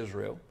friendly to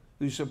Israel,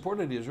 who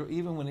supported Israel,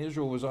 even when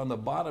Israel was on the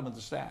bottom of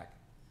the stack.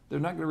 They're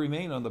not going to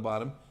remain on the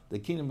bottom. The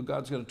kingdom of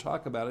God's going to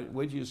talk about it.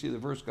 Wait till you see the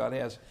verse God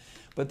has.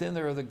 But then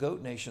there are the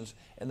goat nations.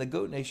 And the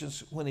goat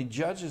nations, when he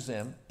judges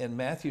them in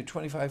Matthew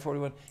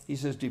 25:41, he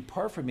says,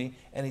 depart from me,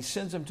 and he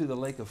sends them to the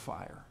lake of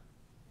fire.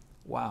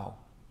 Wow.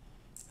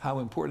 How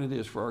important it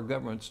is for our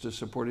governments to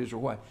support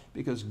Israel. Why?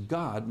 Because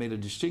God made a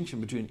distinction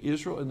between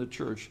Israel and the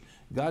church.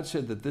 God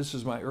said that this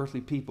is my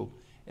earthly people,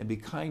 and be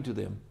kind to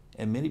them.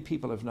 And many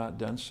people have not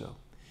done so.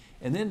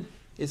 And then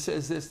it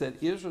says this,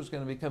 that Israel is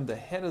going to become the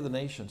head of the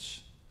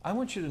nations. I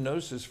want you to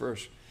notice this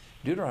verse.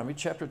 Deuteronomy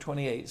chapter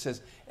 28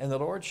 says, and the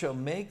Lord shall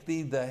make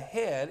thee the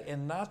head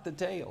and not the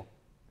tail.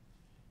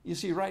 You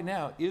see, right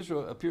now,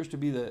 Israel appears to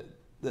be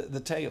the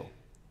tail.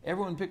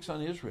 Everyone picks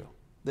on Israel.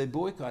 They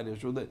boycott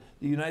Israel. The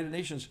United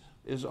Nations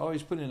is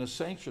always putting a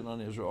sanction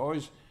on Israel,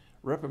 always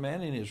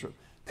reprimanding Israel.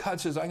 God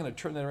says, I'm going to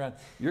turn that around.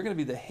 You're going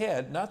to be the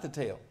head, not the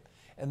tail.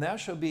 And thou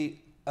shalt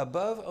be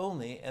above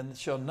only, and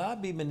shalt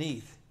not be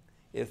beneath,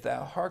 if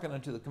thou hearken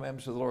unto the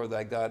commandments of the Lord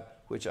thy God,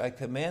 which I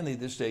command thee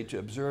this day to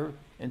observe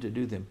and to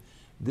do them.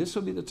 This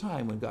will be the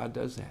time when God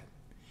does that.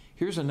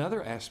 Here's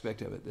another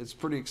aspect of it that's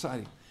pretty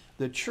exciting.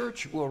 The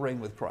church will reign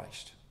with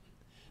Christ.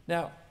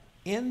 Now,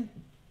 in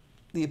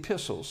the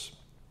epistles,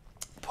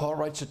 Paul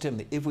writes to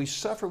Timothy, if we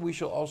suffer, we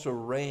shall also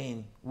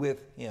reign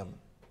with him.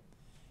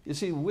 You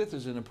see, with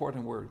is an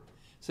important word.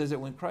 It says that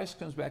when Christ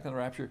comes back in the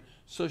rapture,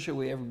 so shall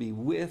we ever be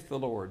with the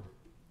Lord.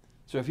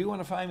 So if you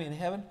want to find me in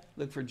heaven,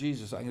 look for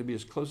Jesus. I'm going to be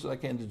as close as I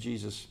can to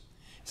Jesus.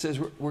 It says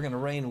we're going to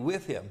reign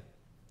with him.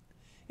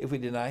 If we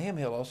deny him,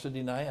 he'll also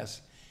deny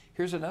us.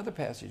 Here's another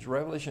passage,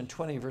 Revelation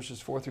 20, verses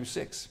 4 through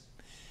 6. It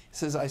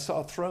says, I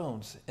saw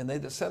thrones, and they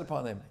that sat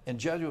upon them, and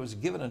judgment was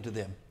given unto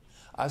them.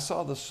 I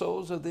saw the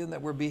souls of them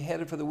that were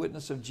beheaded for the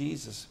witness of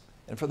Jesus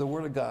and for the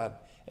word of God,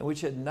 and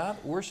which had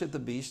not worshipped the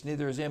beast,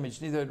 neither his image,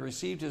 neither had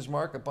received his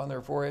mark upon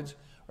their foreheads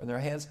or in their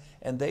hands,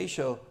 and they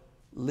shall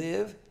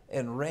live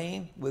and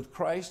reign with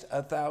Christ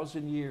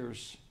 1,000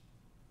 years.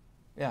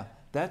 Yeah,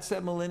 that's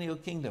that millennial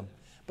kingdom.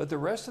 But the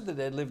rest of the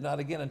dead live not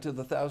again until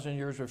the 1,000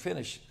 years are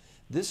finished.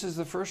 This is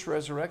the first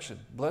resurrection.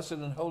 Blessed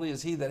and holy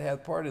is he that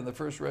hath part in the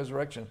first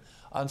resurrection.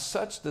 On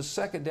such the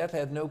second death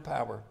had no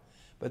power.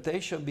 But they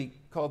shall be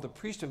called the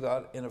priest of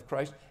God and of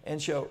Christ,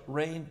 and shall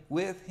reign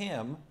with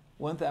him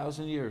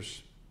 1,000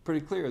 years.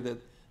 Pretty clear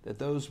that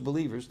those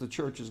believers, the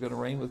church, is going to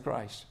reign with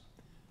Christ.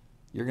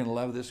 You're going to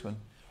love this one.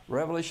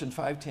 Revelation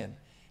 5:10.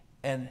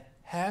 And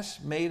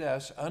hast made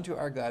us unto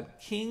our God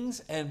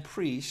kings and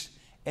priests,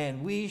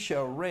 and we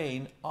shall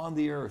reign on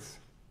the earth.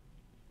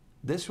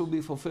 This will be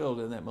fulfilled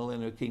in that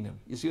millennial kingdom.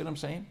 You see what I'm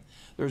saying?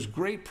 There's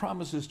great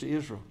promises to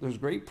Israel. There's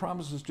great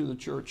promises to the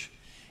church.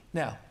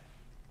 Now,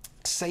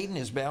 Satan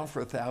is bound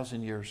for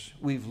 1,000 years.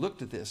 We've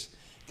looked at this.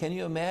 Can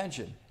you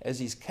imagine, as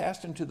he's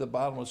cast into the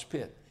bottomless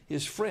pit,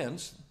 his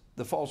friends,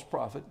 the false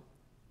prophet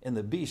and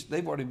the beast,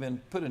 they've already been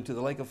put into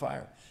the lake of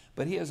fire.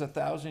 But he has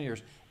 1,000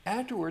 years.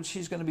 Afterwards,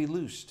 he's going to be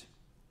loosed.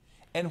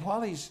 And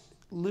while he's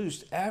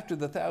loosed after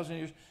the 1,000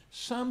 years,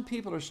 some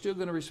people are still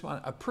going to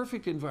respond. A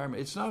perfect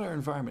environment. It's not our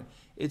environment.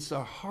 It's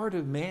the heart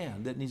of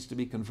man that needs to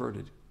be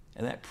converted.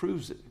 And that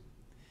proves it.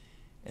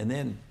 And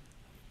then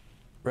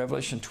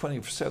Revelation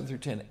 27 through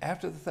 10.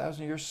 After the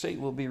 1,000 years,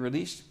 Satan will be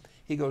released.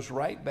 He goes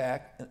right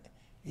back.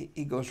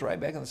 He goes right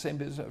back in the same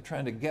business of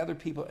trying to gather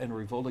people and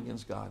revolt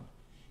against God.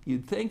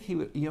 You'd think he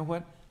would, you know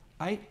what?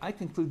 I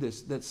conclude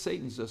this, that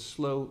Satan's a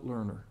slow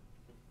learner.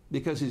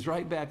 because he's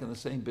right back in the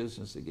same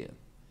business again.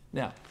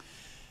 Now,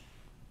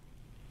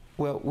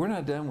 well, we're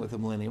not done with the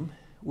millennium.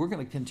 We're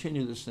going to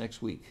continue this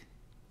next week.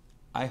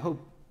 I hope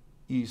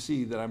you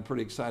see that I'm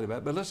pretty excited about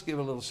it, but let's give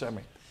a little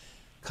summary.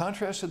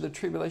 Contrast of the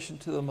tribulation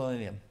to the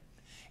millennium.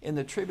 In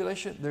the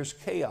tribulation, there's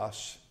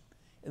chaos.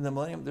 In the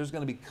millennium, there's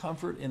going to be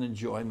comfort and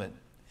enjoyment.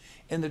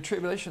 In the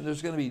tribulation,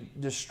 there's going to be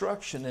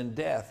destruction and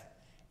death.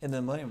 In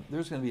the millennium,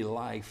 there's going to be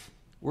life.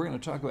 We're going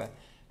to talk about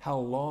how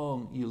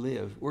long you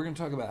live. We're going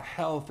to talk about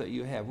health that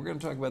you have. We're going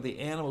to talk about the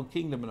animal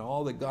kingdom and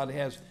all that God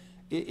has.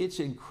 It's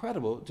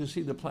incredible to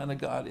see the plan of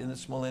God in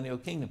this millennial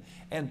kingdom.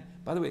 And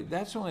by the way,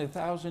 that's only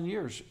 1,000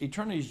 years.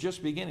 Eternity is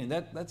just beginning.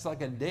 That's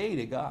like a day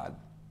to God.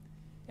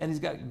 And he's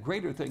got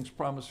greater things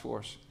promised for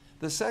us.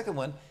 The second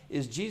one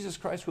is Jesus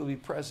Christ will be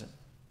present.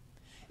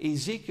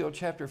 Ezekiel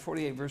chapter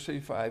 48, verse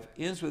 35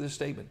 ends with a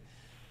statement.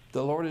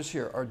 The Lord is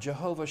here, or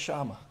Jehovah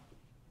Shammah.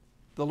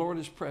 The Lord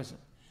is present.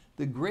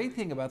 The great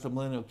thing about the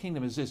millennial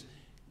kingdom is this.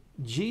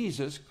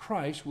 Jesus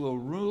Christ will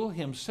rule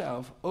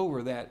himself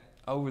over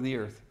the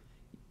earth.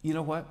 You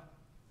know what?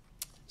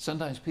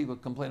 Sometimes people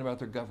complain about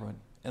their government,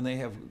 and they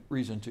have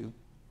reason to.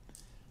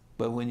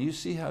 But when you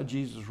see how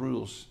Jesus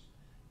rules,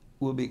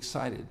 we'll be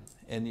excited,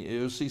 and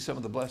you'll see some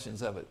of the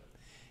blessings of it.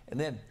 And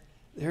then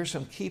there's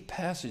some key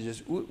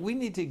passages. We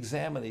need to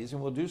examine these,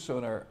 and we'll do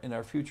so in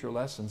our future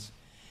lessons.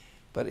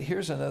 But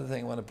here's another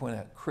thing I want to point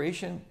out.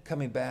 Creation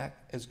coming back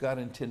as God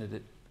intended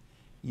it.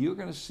 You're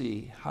going to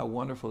see how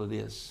wonderful it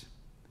is.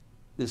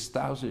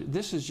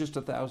 This is just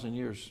 1,000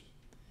 years.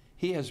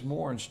 He has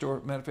more in store.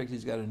 Matter of fact,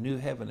 he's got a new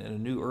heaven and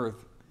a new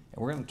earth.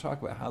 And we're going to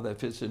talk about how that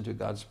fits into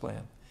God's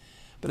plan.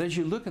 But as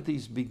you look at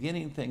these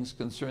beginning things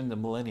concerning the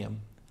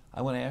millennium,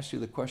 I want to ask you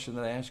the question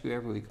that I ask you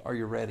every week. Are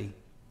you ready?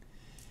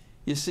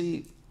 You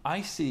see,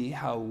 I see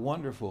how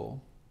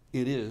wonderful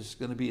it is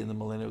going to be in the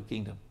millennial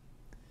kingdom.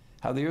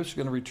 How the earth is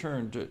going to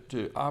return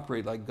to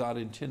operate like God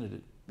intended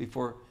it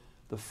before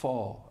the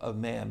fall of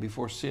man,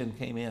 before sin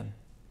came in.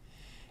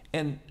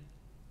 And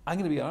I'm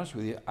going to be honest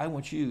with you. I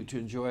want you to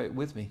enjoy it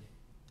with me.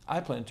 I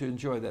plan to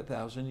enjoy that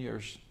 1,000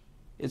 years.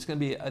 It's going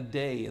to be a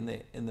day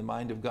in the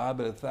mind of God,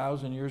 but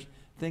 1,000 years,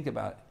 think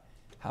about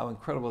how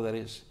incredible that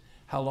is.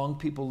 How long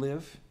people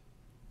live,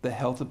 the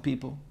health of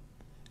people,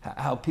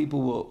 how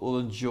people will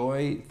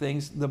enjoy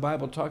things. The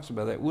Bible talks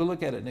about that. We'll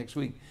look at it next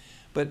week.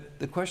 But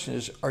the question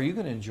is, are you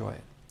going to enjoy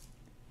it?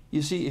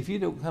 You see, if you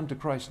don't come to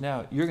Christ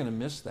now, you're going to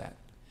miss that.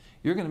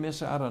 You're going to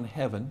miss out on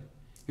heaven.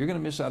 You're going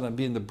to miss out on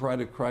being the bride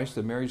of Christ,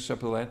 the marriage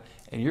supper of the Lamb,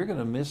 and you're going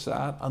to miss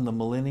out on the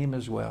millennium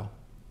as well.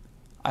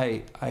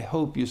 I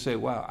hope you say,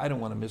 wow, I don't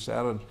want to miss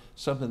out on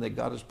something that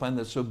God has planned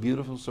that's so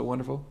beautiful, so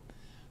wonderful.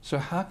 So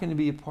how can you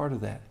be a part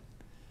of that?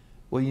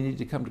 Well, you need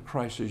to come to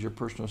Christ as your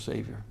personal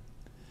Savior.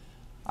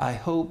 I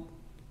hope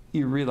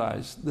you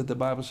realize that the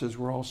Bible says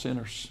we're all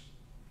sinners.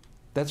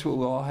 That's what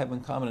we'll all have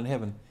in common in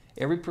heaven.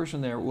 Every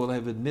person there will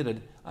have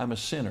admitted, I'm a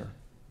sinner.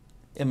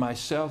 In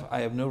myself, I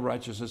have no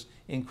righteousness.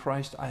 In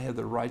Christ, I have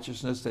the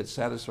righteousness that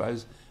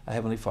satisfies a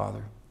Heavenly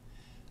Father.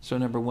 So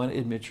number one,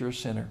 admit you're a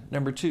sinner.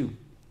 Number two,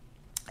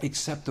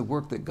 accept the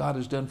work that God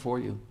has done for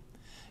you.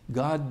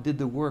 God did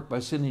the work by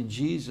sending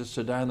Jesus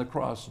to die on the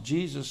cross.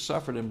 Jesus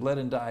suffered and bled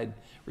and died.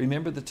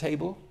 Remember the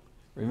table?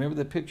 Remember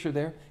the picture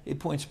there? It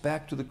points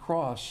back to the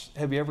cross.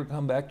 Have you ever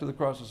come back to the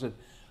cross and said,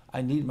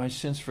 I need my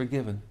sins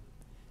forgiven?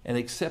 And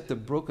accept the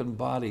broken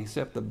body,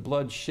 accept the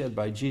blood shed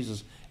by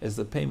Jesus as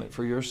the payment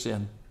for your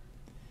sin.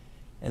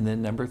 And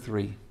then number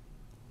three,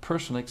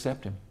 personally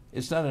accept him.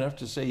 It's not enough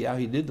to say, yeah,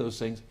 he did those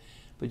things,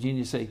 but you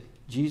need to say,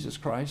 Jesus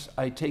Christ,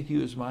 I take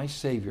you as my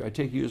Savior. I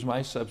take you as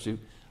my substitute.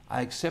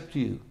 I accept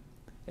you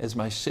as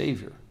my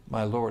Savior,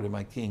 my Lord, and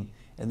my King.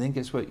 And then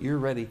guess what? You're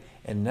ready,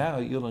 and now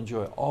you'll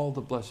enjoy all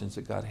the blessings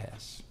that God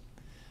has.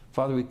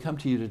 Father, we come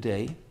to you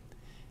today,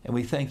 and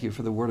we thank you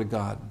for the Word of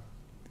God.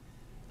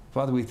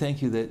 Father, we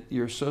thank you that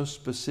you're so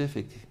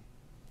specific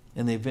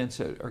in the events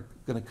that are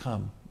going to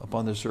come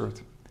upon this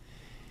earth.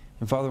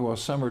 And Father, while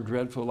some are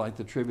dreadful like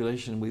the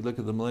tribulation, we look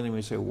at the millennium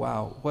and we say,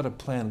 wow, what a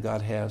plan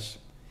God has.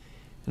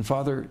 And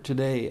Father,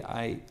 today,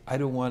 I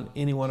don't want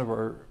any one of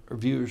our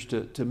viewers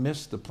to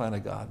miss the plan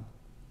of God,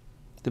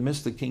 to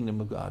miss the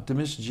kingdom of God, to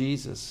miss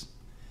Jesus.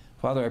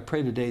 Father, I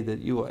pray today that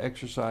you will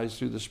exercise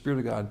through the Spirit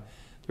of God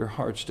their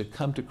hearts to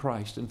come to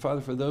Christ. And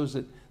Father, for those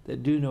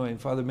that do know him,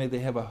 Father, may they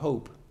have a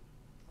hope.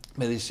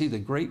 May they see the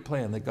great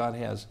plan that God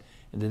has.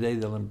 And today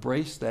they'll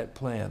embrace that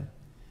plan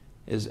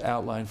as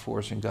outlined for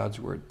us in God's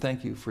Word.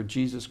 Thank you for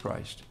Jesus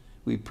Christ.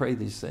 We pray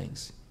these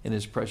things in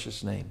his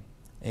precious name.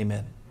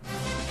 Amen.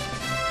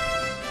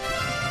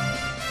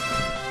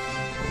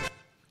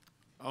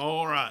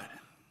 All right.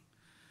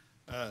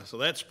 So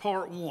that's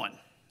part one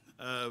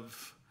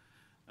of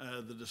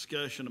the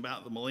discussion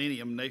about the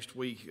millennium. Next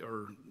week,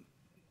 or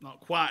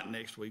not quite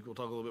next week, we'll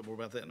talk a little bit more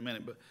about that in a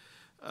minute,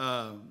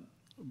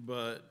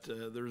 but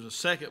there's a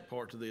second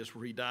part to this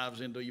where he dives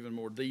into even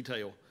more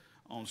detail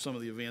on some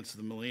of the events of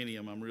the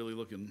millennium. I'm really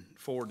looking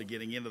forward to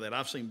getting into that.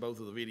 I've seen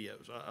both of the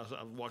videos.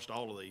 I've watched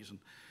all of these, and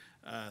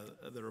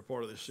that are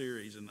part of this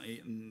series. And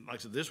like I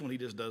said, this one, he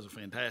just does a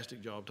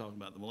fantastic job talking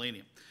about the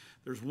millennium.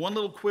 There's one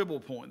little quibble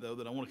point, though,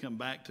 that I want to come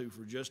back to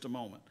for just a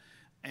moment.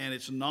 And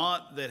it's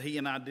not that he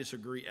and I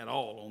disagree at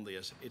all on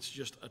this. It's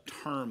just a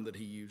term that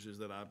he uses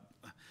that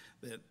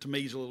to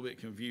me is a little bit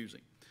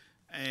confusing.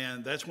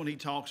 And that's when he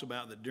talks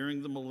about that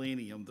during the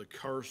millennium, the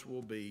curse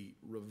will be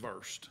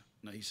reversed.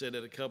 Now, he said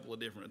it a couple of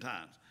different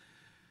times.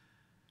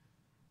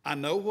 I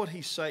know what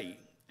he's saying.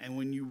 And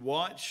when you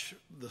watch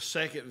the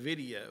second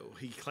video,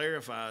 he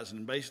clarifies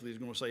and basically is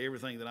going to say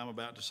everything that I'm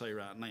about to say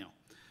right now.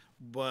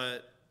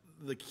 But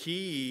the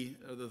key,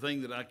 or the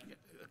thing that I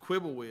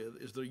quibble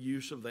with, is the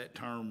use of that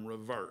term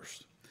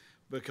reversed.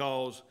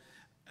 Because,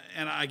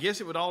 and I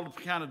guess it would all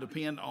kind of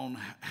depend on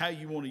how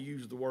you want to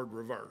use the word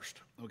reversed,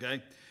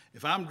 okay?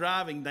 If I'm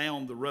driving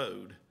down the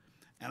road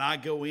and I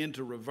go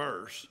into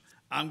reverse,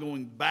 I'm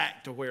going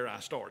back to where I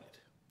started,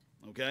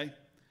 okay?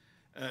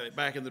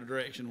 Back in the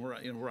direction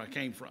where I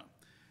came from.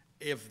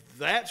 If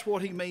that's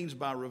what he means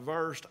by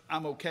reversed,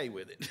 I'm okay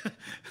with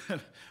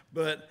it.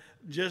 But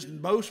just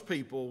most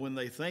people, when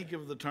they think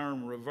of the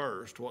term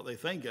reversed, what they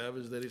think of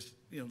is that it's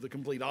the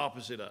complete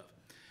opposite of.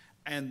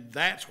 And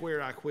that's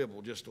where I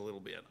quibble just a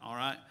little bit, all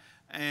right?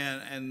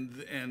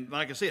 And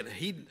like I said,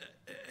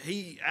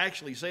 he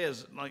actually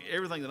says, like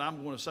everything that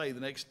I'm going to say the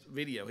next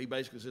video, he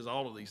basically says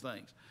all of these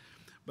things.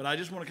 But I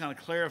just want to kind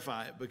of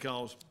clarify it,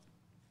 because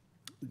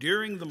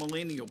during the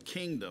millennial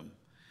kingdom,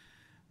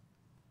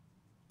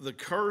 the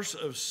curse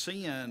of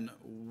sin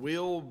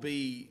will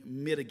be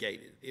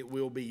mitigated. It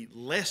will be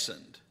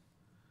lessened,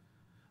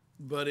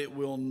 but it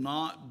will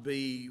not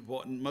be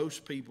what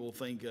most people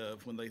think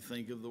of when they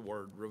think of the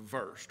word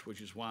reversed, which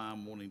is why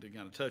I'm wanting to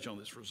kind of touch on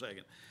this for a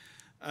second.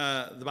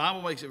 The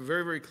Bible makes it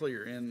very, very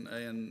clear,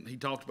 and he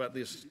talked about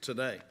this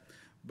today,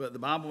 but the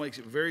Bible makes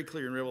it very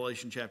clear in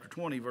Revelation chapter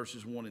 20,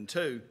 verses 1 and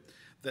 2,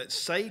 that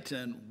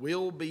Satan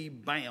will be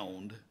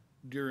bound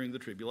during the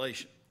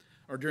tribulation,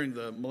 or during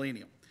the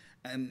millennium.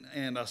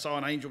 And I saw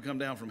an angel come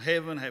down from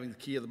heaven, having the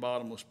key of the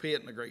bottomless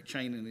pit and a great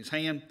chain in his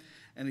hand.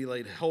 And he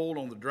laid hold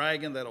on the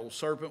dragon, that old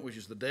serpent, which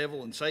is the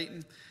devil and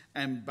Satan,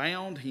 and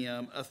bound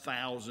him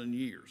 1,000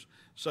 years.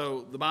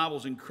 So the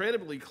Bible's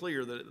incredibly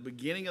clear that at the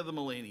beginning of the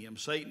millennium,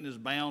 Satan is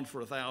bound for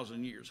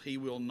 1,000 years. He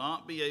will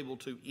not be able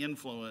to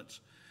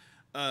influence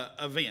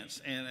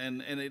events.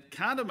 And it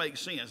kind of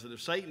makes sense that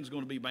if Satan's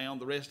going to be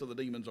bound, the rest of the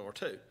demons are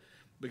too.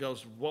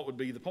 Because what would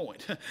be the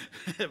point?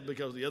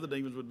 Because the other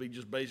demons would be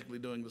just basically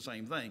doing the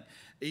same thing,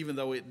 even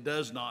though it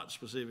does not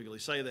specifically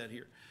say that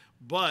here.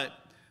 But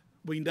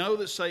we know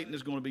that Satan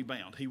is going to be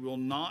bound. He will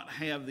not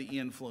have the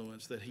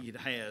influence that he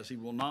has. He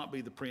will not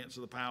be the prince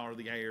of the power of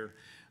the air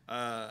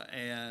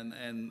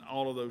and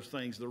all of those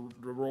things, the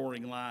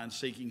roaring lion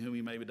seeking whom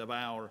he may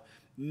devour.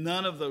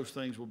 None of those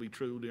things will be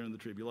true during the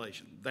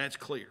tribulation. That's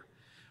clear.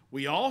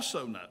 We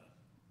also know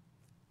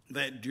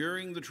that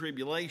during the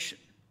tribulation,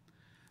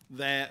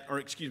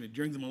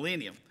 during the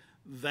millennium,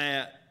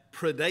 that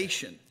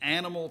predation,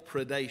 animal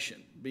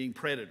predation, being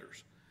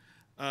predators,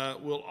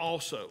 will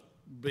also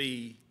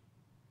be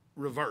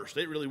reversed.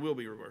 It really will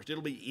be reversed.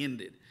 It'll be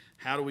ended.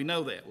 How do we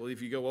know that? Well,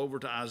 if you go over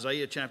to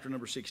Isaiah chapter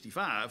number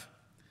 65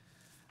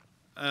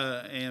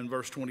 and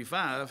verse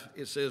 25,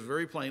 it says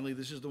very plainly,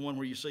 this is the one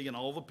where you see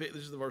this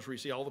is the verse where you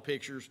see all the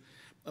pictures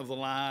of the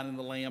lion and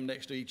the lamb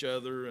next to each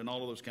other and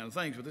all of those kind of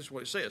things. But this is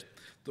what it says.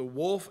 The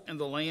wolf and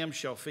the lamb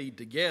shall feed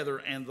together,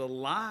 and the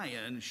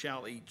lion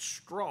shall eat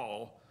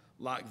straw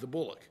like the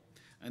bullock.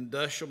 And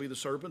dust shall be the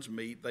serpent's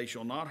meat. They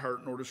shall not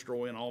hurt nor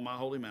destroy in all my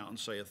holy mountain,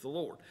 saith the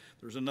Lord.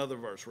 There's another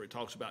verse where it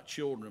talks about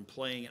children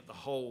playing at the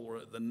hole or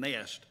at the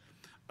nest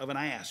of an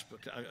asp,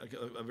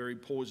 a very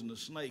poisonous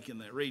snake in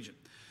that region.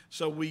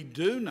 So we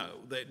do know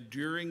that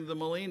during the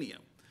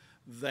millennium,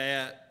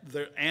 that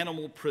the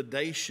animal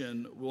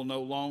predation will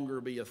no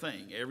longer be a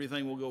thing.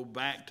 Everything will go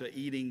back to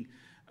eating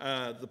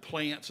the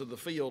plants of the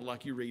field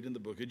like you read in the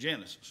book of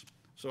Genesis.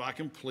 So I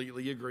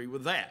completely agree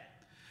with that.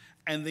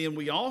 And then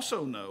we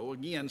also know,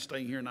 again,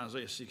 staying here in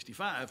Isaiah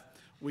 65,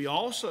 we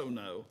also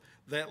know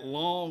that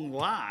long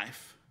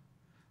life,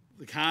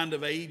 the kind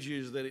of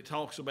ages that it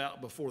talks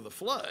about before the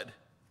flood,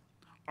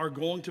 are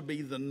going to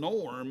be the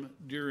norm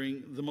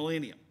during the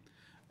millennium.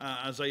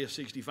 Isaiah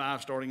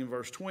 65, starting in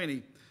verse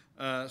 20,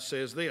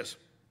 says this: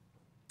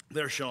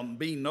 there shall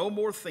be no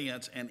more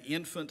thence an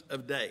infant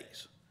of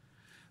days,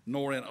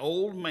 nor an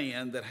old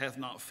man that hath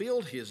not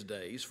filled his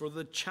days, for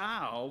the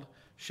child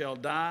shall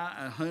die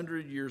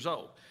 100 years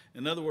old.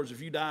 In other words,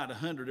 if you die at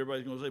 100,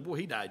 everybody's going to say, boy,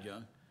 he died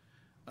young.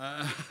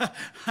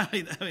 I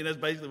mean, that's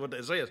basically what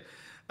that says.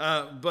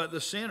 But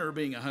the sinner,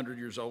 being 100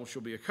 years old,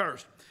 shall be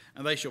accursed.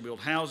 And they shall build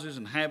houses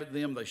and inhabit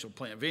them. They shall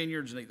plant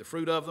vineyards and eat the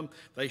fruit of them.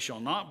 They shall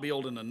not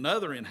build and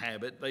another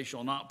inhabit. They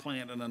shall not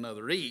plant and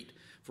another eat.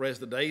 For as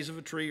the days of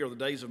a tree are the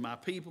days of my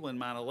people, and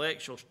mine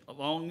elect shall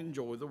long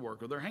enjoy the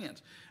work of their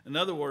hands. In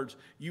other words,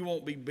 you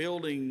won't be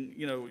building,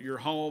 your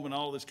home and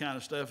all this kind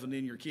of stuff, and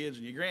then your kids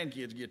and your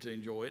grandkids get to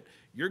enjoy it.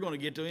 You're going to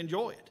get to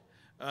enjoy it.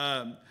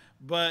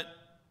 But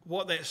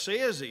what that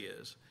says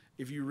is,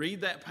 if you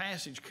read that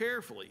passage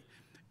carefully,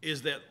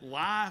 is that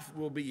life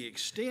will be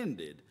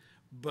extended,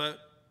 but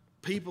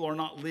people are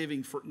not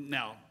living for,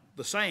 now,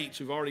 the saints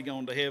who've already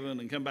gone to heaven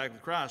and come back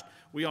with Christ,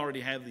 we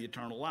already have the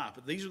eternal life.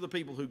 But these are the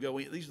people who go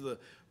in, these are the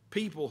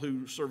people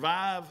who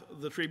survive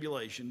the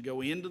tribulation,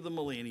 go into the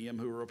millennium,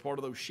 who are a part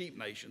of those sheep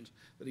nations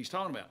that he's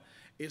talking about.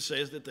 It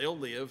says that they'll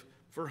live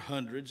for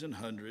hundreds and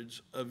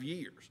hundreds of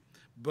years,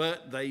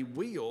 but they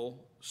will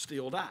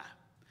still die.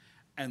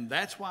 And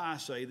that's why I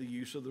say the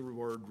use of the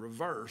word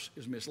reverse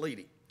is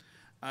misleading.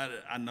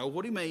 I know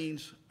what he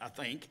means, I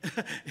think,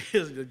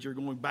 is that you're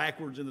going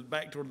backwards and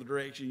back toward the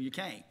direction you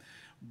came.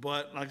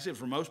 But like I said,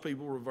 for most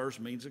people, reverse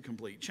means a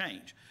complete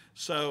change.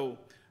 So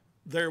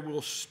there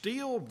will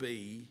still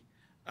be,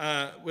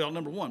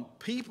 number one,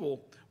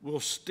 people will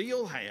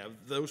still have,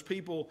 those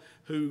people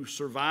who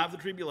survive the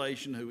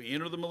tribulation, who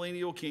enter the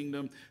millennial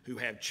kingdom, who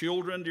have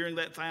children during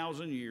that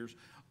 1,000 years,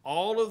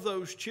 all of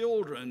those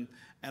children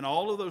and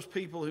all of those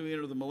people who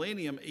enter the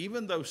millennium,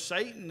 even though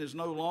Satan is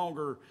no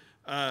longer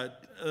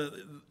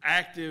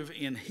active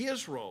in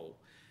his role,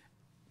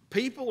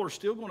 people are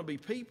still going to be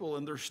people,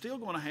 and they're still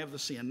going to have the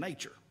sin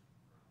nature.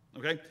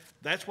 Okay?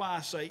 That's why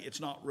I say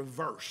it's not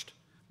reversed,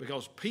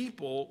 because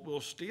people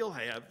will still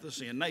have the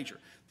sin nature.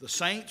 The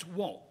saints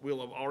won't.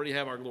 We'll already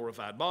have our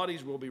glorified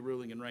bodies. We'll be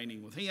ruling and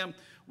reigning with him.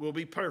 We'll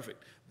be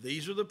perfect.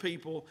 These are the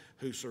people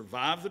who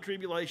survive the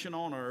tribulation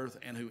on earth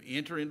and who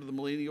enter into the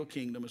millennial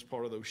kingdom as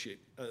part of those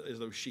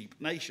sheep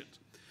nations.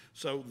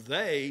 So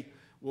they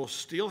will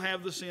still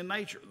have the sin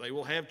nature. They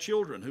will have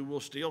children who will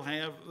still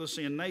have the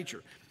sin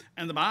nature.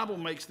 And the Bible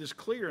makes this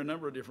clear a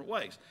number of different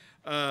ways.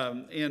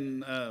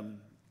 In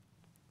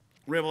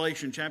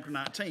Revelation chapter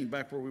 19,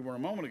 back where we were a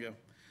moment ago,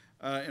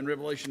 in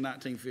Revelation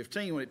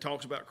 19:15, when it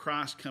talks about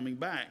Christ coming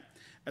back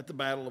at the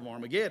battle of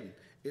Armageddon,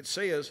 it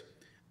says,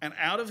 "And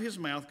out of his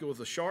mouth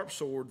goeth a sharp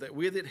sword, that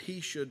with it he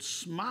should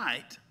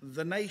smite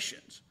the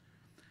nations,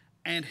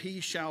 and he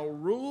shall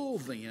rule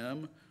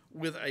them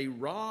with a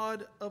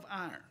rod of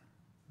iron."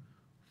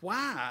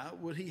 Why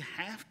would he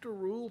have to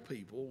rule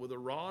people with a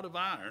rod of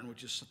iron,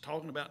 which is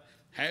talking about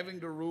having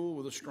to rule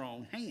with a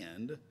strong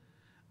hand,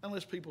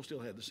 unless people still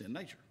had the sin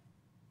nature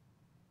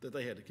that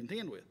they had to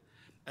contend with?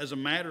 As a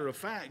matter of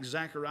fact,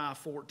 Zechariah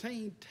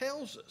 14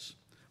 tells us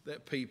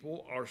that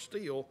people are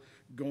still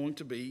going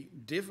to be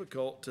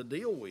difficult to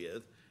deal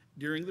with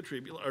during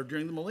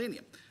the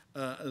millennium.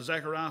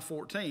 Zechariah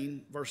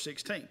 14, verse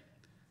 16.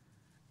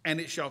 "And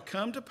it shall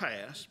come to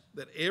pass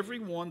that every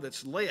one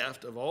that's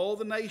left of all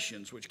the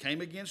nations which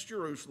came against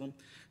Jerusalem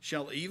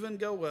shall even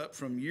go up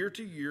from year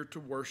to year to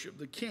worship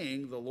the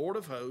King, the Lord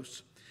of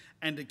hosts,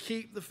 and to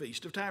keep the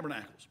Feast of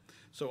Tabernacles."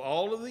 So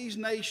all of these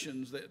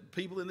nations,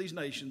 people in these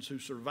nations who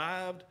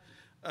survived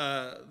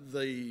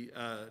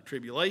the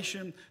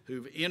tribulation,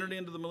 who've entered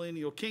into the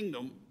millennial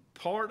kingdom,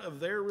 part of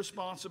their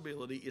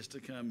responsibility is to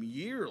come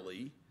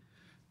yearly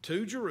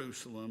to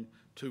Jerusalem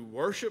to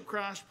worship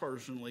Christ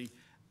personally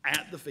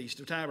at the Feast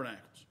of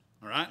Tabernacles.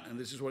 All right? And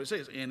this is what it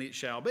says. "And it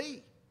shall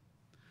be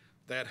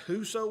that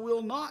whoso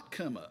will not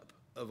come up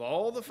of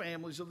all the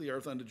families of the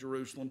earth unto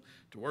Jerusalem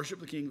to worship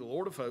the King, the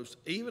Lord of hosts,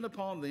 even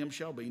upon them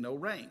shall be no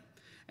rain.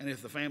 And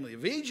if the family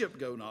of Egypt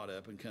go not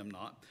up and come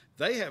not,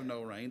 they have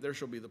no rain. There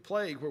shall be the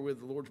plague wherewith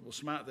the Lord will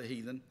smite the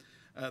heathen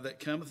that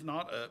cometh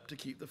not up to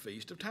keep the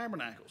Feast of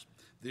Tabernacles.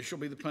 This shall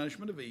be the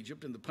punishment of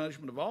Egypt and the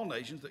punishment of all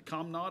nations that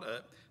come not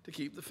up to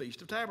keep the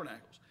Feast of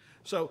Tabernacles."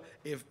 So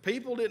if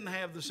people didn't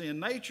have the sin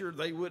nature,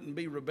 they wouldn't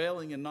be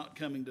rebelling and not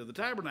coming to the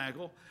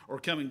tabernacle or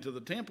coming to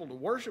the temple to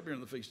worship during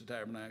the Feast of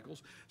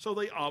Tabernacles. So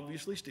they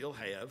obviously still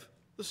have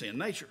the sin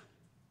nature.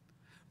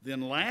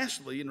 Then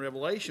lastly, in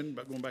Revelation,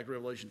 going back to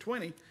Revelation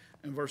 20,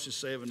 in verses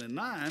 7 and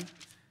 9,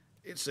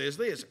 it says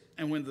this,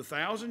 "And when the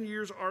 1,000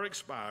 years are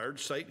expired,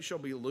 Satan shall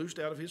be loosed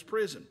out of his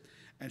prison,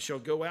 and shall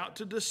go out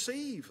to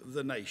deceive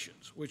the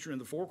nations, which are in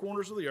the four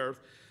corners of the earth,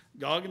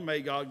 Gog and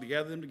Magog, to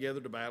gather them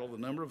together to battle, the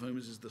number of whom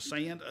is the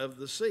sand of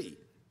the sea.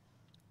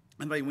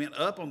 And they went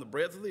up on the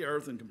breadth of the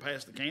earth and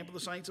compassed the camp of the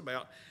saints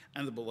about,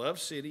 and the beloved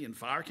city, and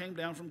fire came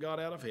down from God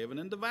out of heaven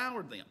and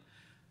devoured them."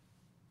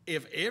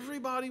 If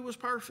everybody was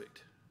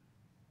perfect,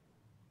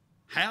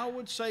 how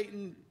would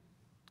Satan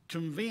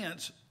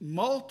convince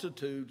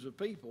multitudes of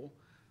people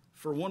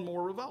for one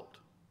more revolt?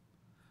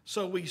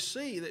 So we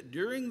see that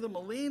during the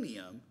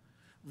millennium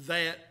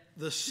that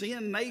the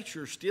sin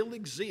nature still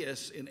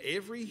exists in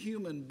every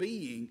human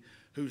being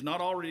who's not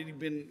already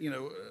been,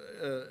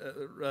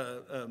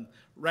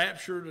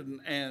 raptured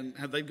and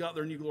they've got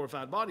their new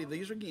glorified body.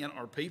 These, again,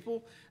 are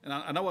people, and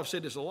I know I've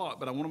said this a lot,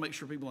 but I want to make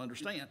sure people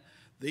understand.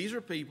 These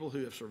are people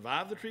who have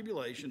survived the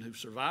tribulation, who've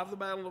survived the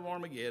battle of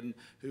Armageddon,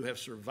 who have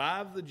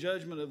survived the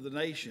judgment of the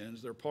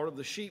nations. They're part of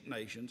the sheep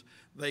nations.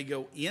 They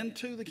go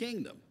into the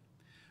kingdom.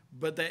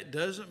 But that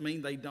doesn't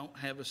mean they don't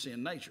have a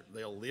sin nature.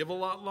 They'll live a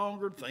lot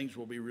longer. Things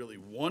will be really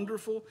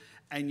wonderful.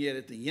 And yet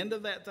at the end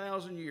of that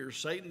 1,000 years,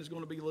 Satan is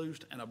going to be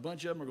loosed, and a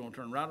bunch of them are going to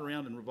turn right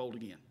around and revolt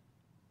again.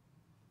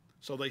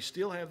 So they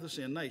still have the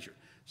sin nature.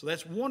 So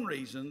that's one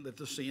reason that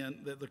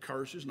the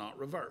curse is not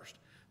reversed.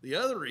 The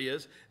other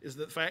is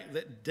the fact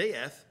that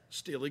death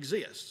still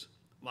exists.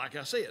 Like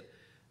I said,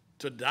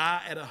 to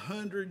die at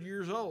 100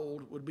 years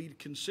old would be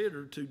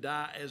considered to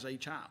die as a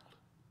child.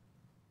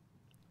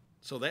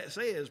 So that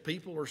says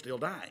people are still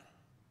dying,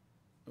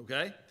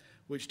 okay?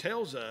 Which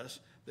tells us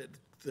that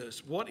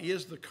what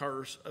is the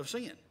curse of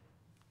sin?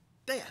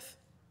 Death.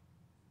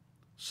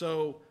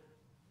 So,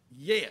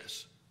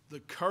 yes, the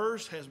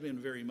curse has been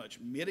very much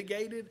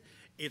mitigated.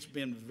 It's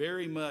been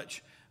very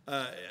much,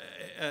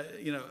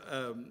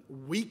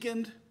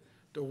 weakened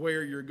to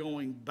where you're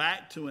going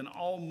back to an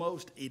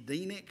almost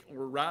Edenic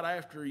or right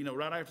after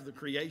the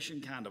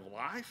creation kind of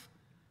life.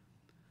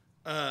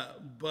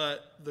 But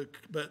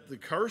the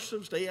curse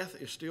of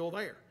death is still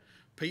there.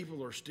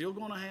 People are still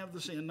going to have the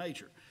sin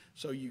nature.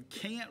 So you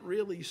can't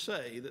really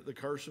say that the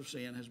curse of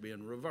sin has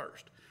been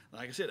reversed.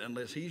 Like I said,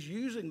 unless he's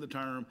using the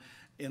term,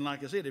 and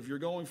like I said, if you're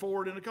going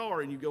forward in a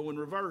car and you go in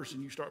reverse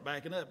and you start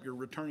backing up, you're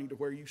returning to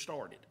where you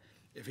started.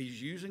 If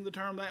he's using the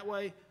term that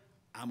way,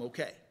 I'm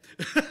okay.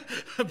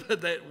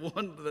 But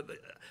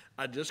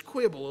I just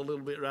quibble a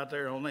little bit right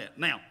there on that.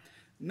 Now,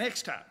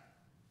 next time,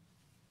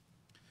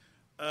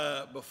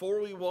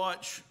 before we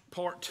watch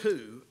part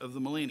 2 of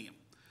the Millennium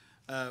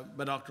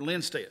by Dr.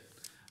 Lindstedt,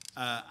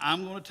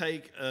 I'm going to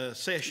take a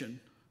session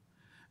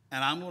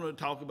and I'm going to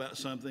talk about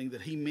something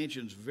that he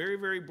mentions very,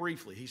 very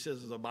briefly. He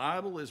says the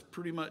Bible is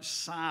pretty much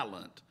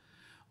silent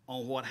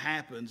on what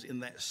happens in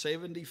that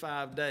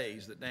 75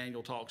 days that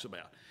Daniel talks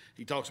about.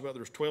 He talks about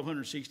there's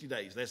 1,260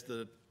 days. That's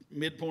the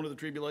midpoint of the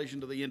tribulation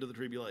to the end of the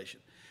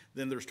tribulation.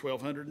 Then there's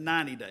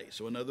 1,290 days,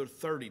 so another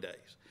 30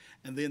 days.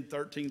 And then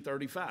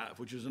 1,335,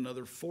 which is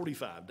another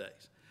 45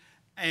 days.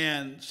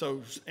 And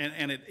so,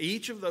 and at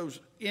each of those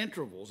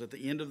intervals, at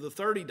the end of the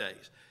 30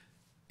 days,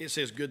 it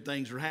says good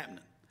things are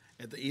happening.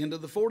 At the end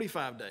of the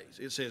 45 days,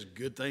 it says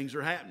good things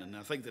are happening. And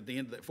I think at the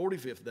end of that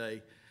 45th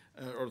day,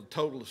 or the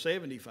total of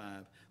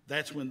 75,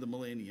 that's when the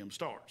millennium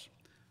starts.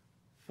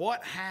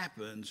 What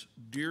happens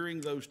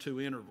during those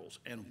two intervals,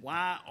 and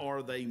why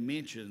are they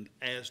mentioned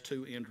as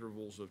two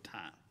intervals of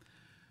time?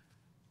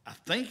 I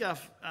think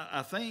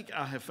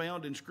I have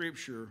found in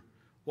Scripture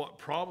what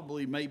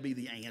probably may be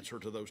the answer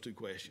to those two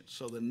questions.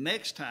 So the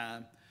next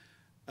time,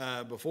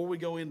 before we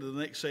go into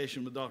the next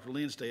session with Dr.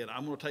 Lindstedt,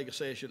 I'm going to take a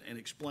session and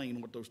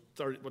explain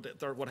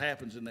what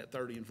happens in that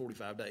 30 and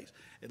 45 days,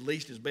 at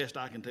least as best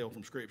I can tell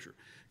from Scripture.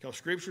 Because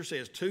Scripture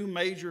says two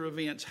major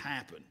events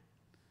happen.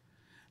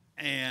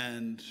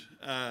 And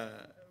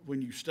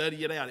when you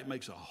study it out, it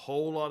makes a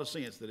whole lot of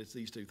sense that it's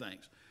these two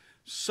things.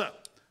 So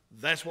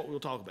that's what we'll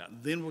talk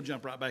about. Then we'll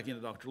jump right back into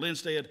Dr.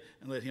 Lindstedt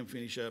and let him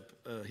finish up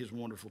his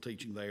wonderful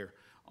teaching there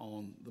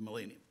on the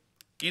millennium.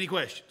 Any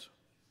questions?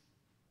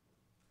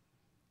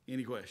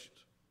 Any questions?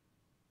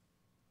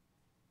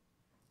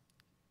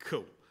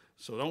 Cool.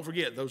 So don't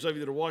forget, those of you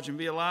that are watching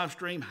via live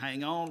stream,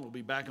 hang on. We'll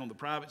be back on the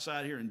private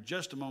side here in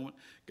just a moment.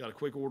 Got a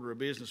quick order of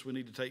business we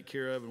need to take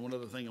care of and one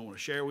other thing I want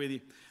to share with you,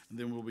 and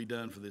then we'll be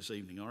done for this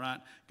evening, all right?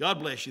 God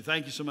bless you.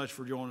 Thank you so much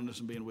for joining us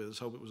and being with us.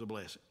 Hope it was a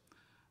blessing.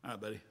 All right,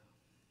 buddy.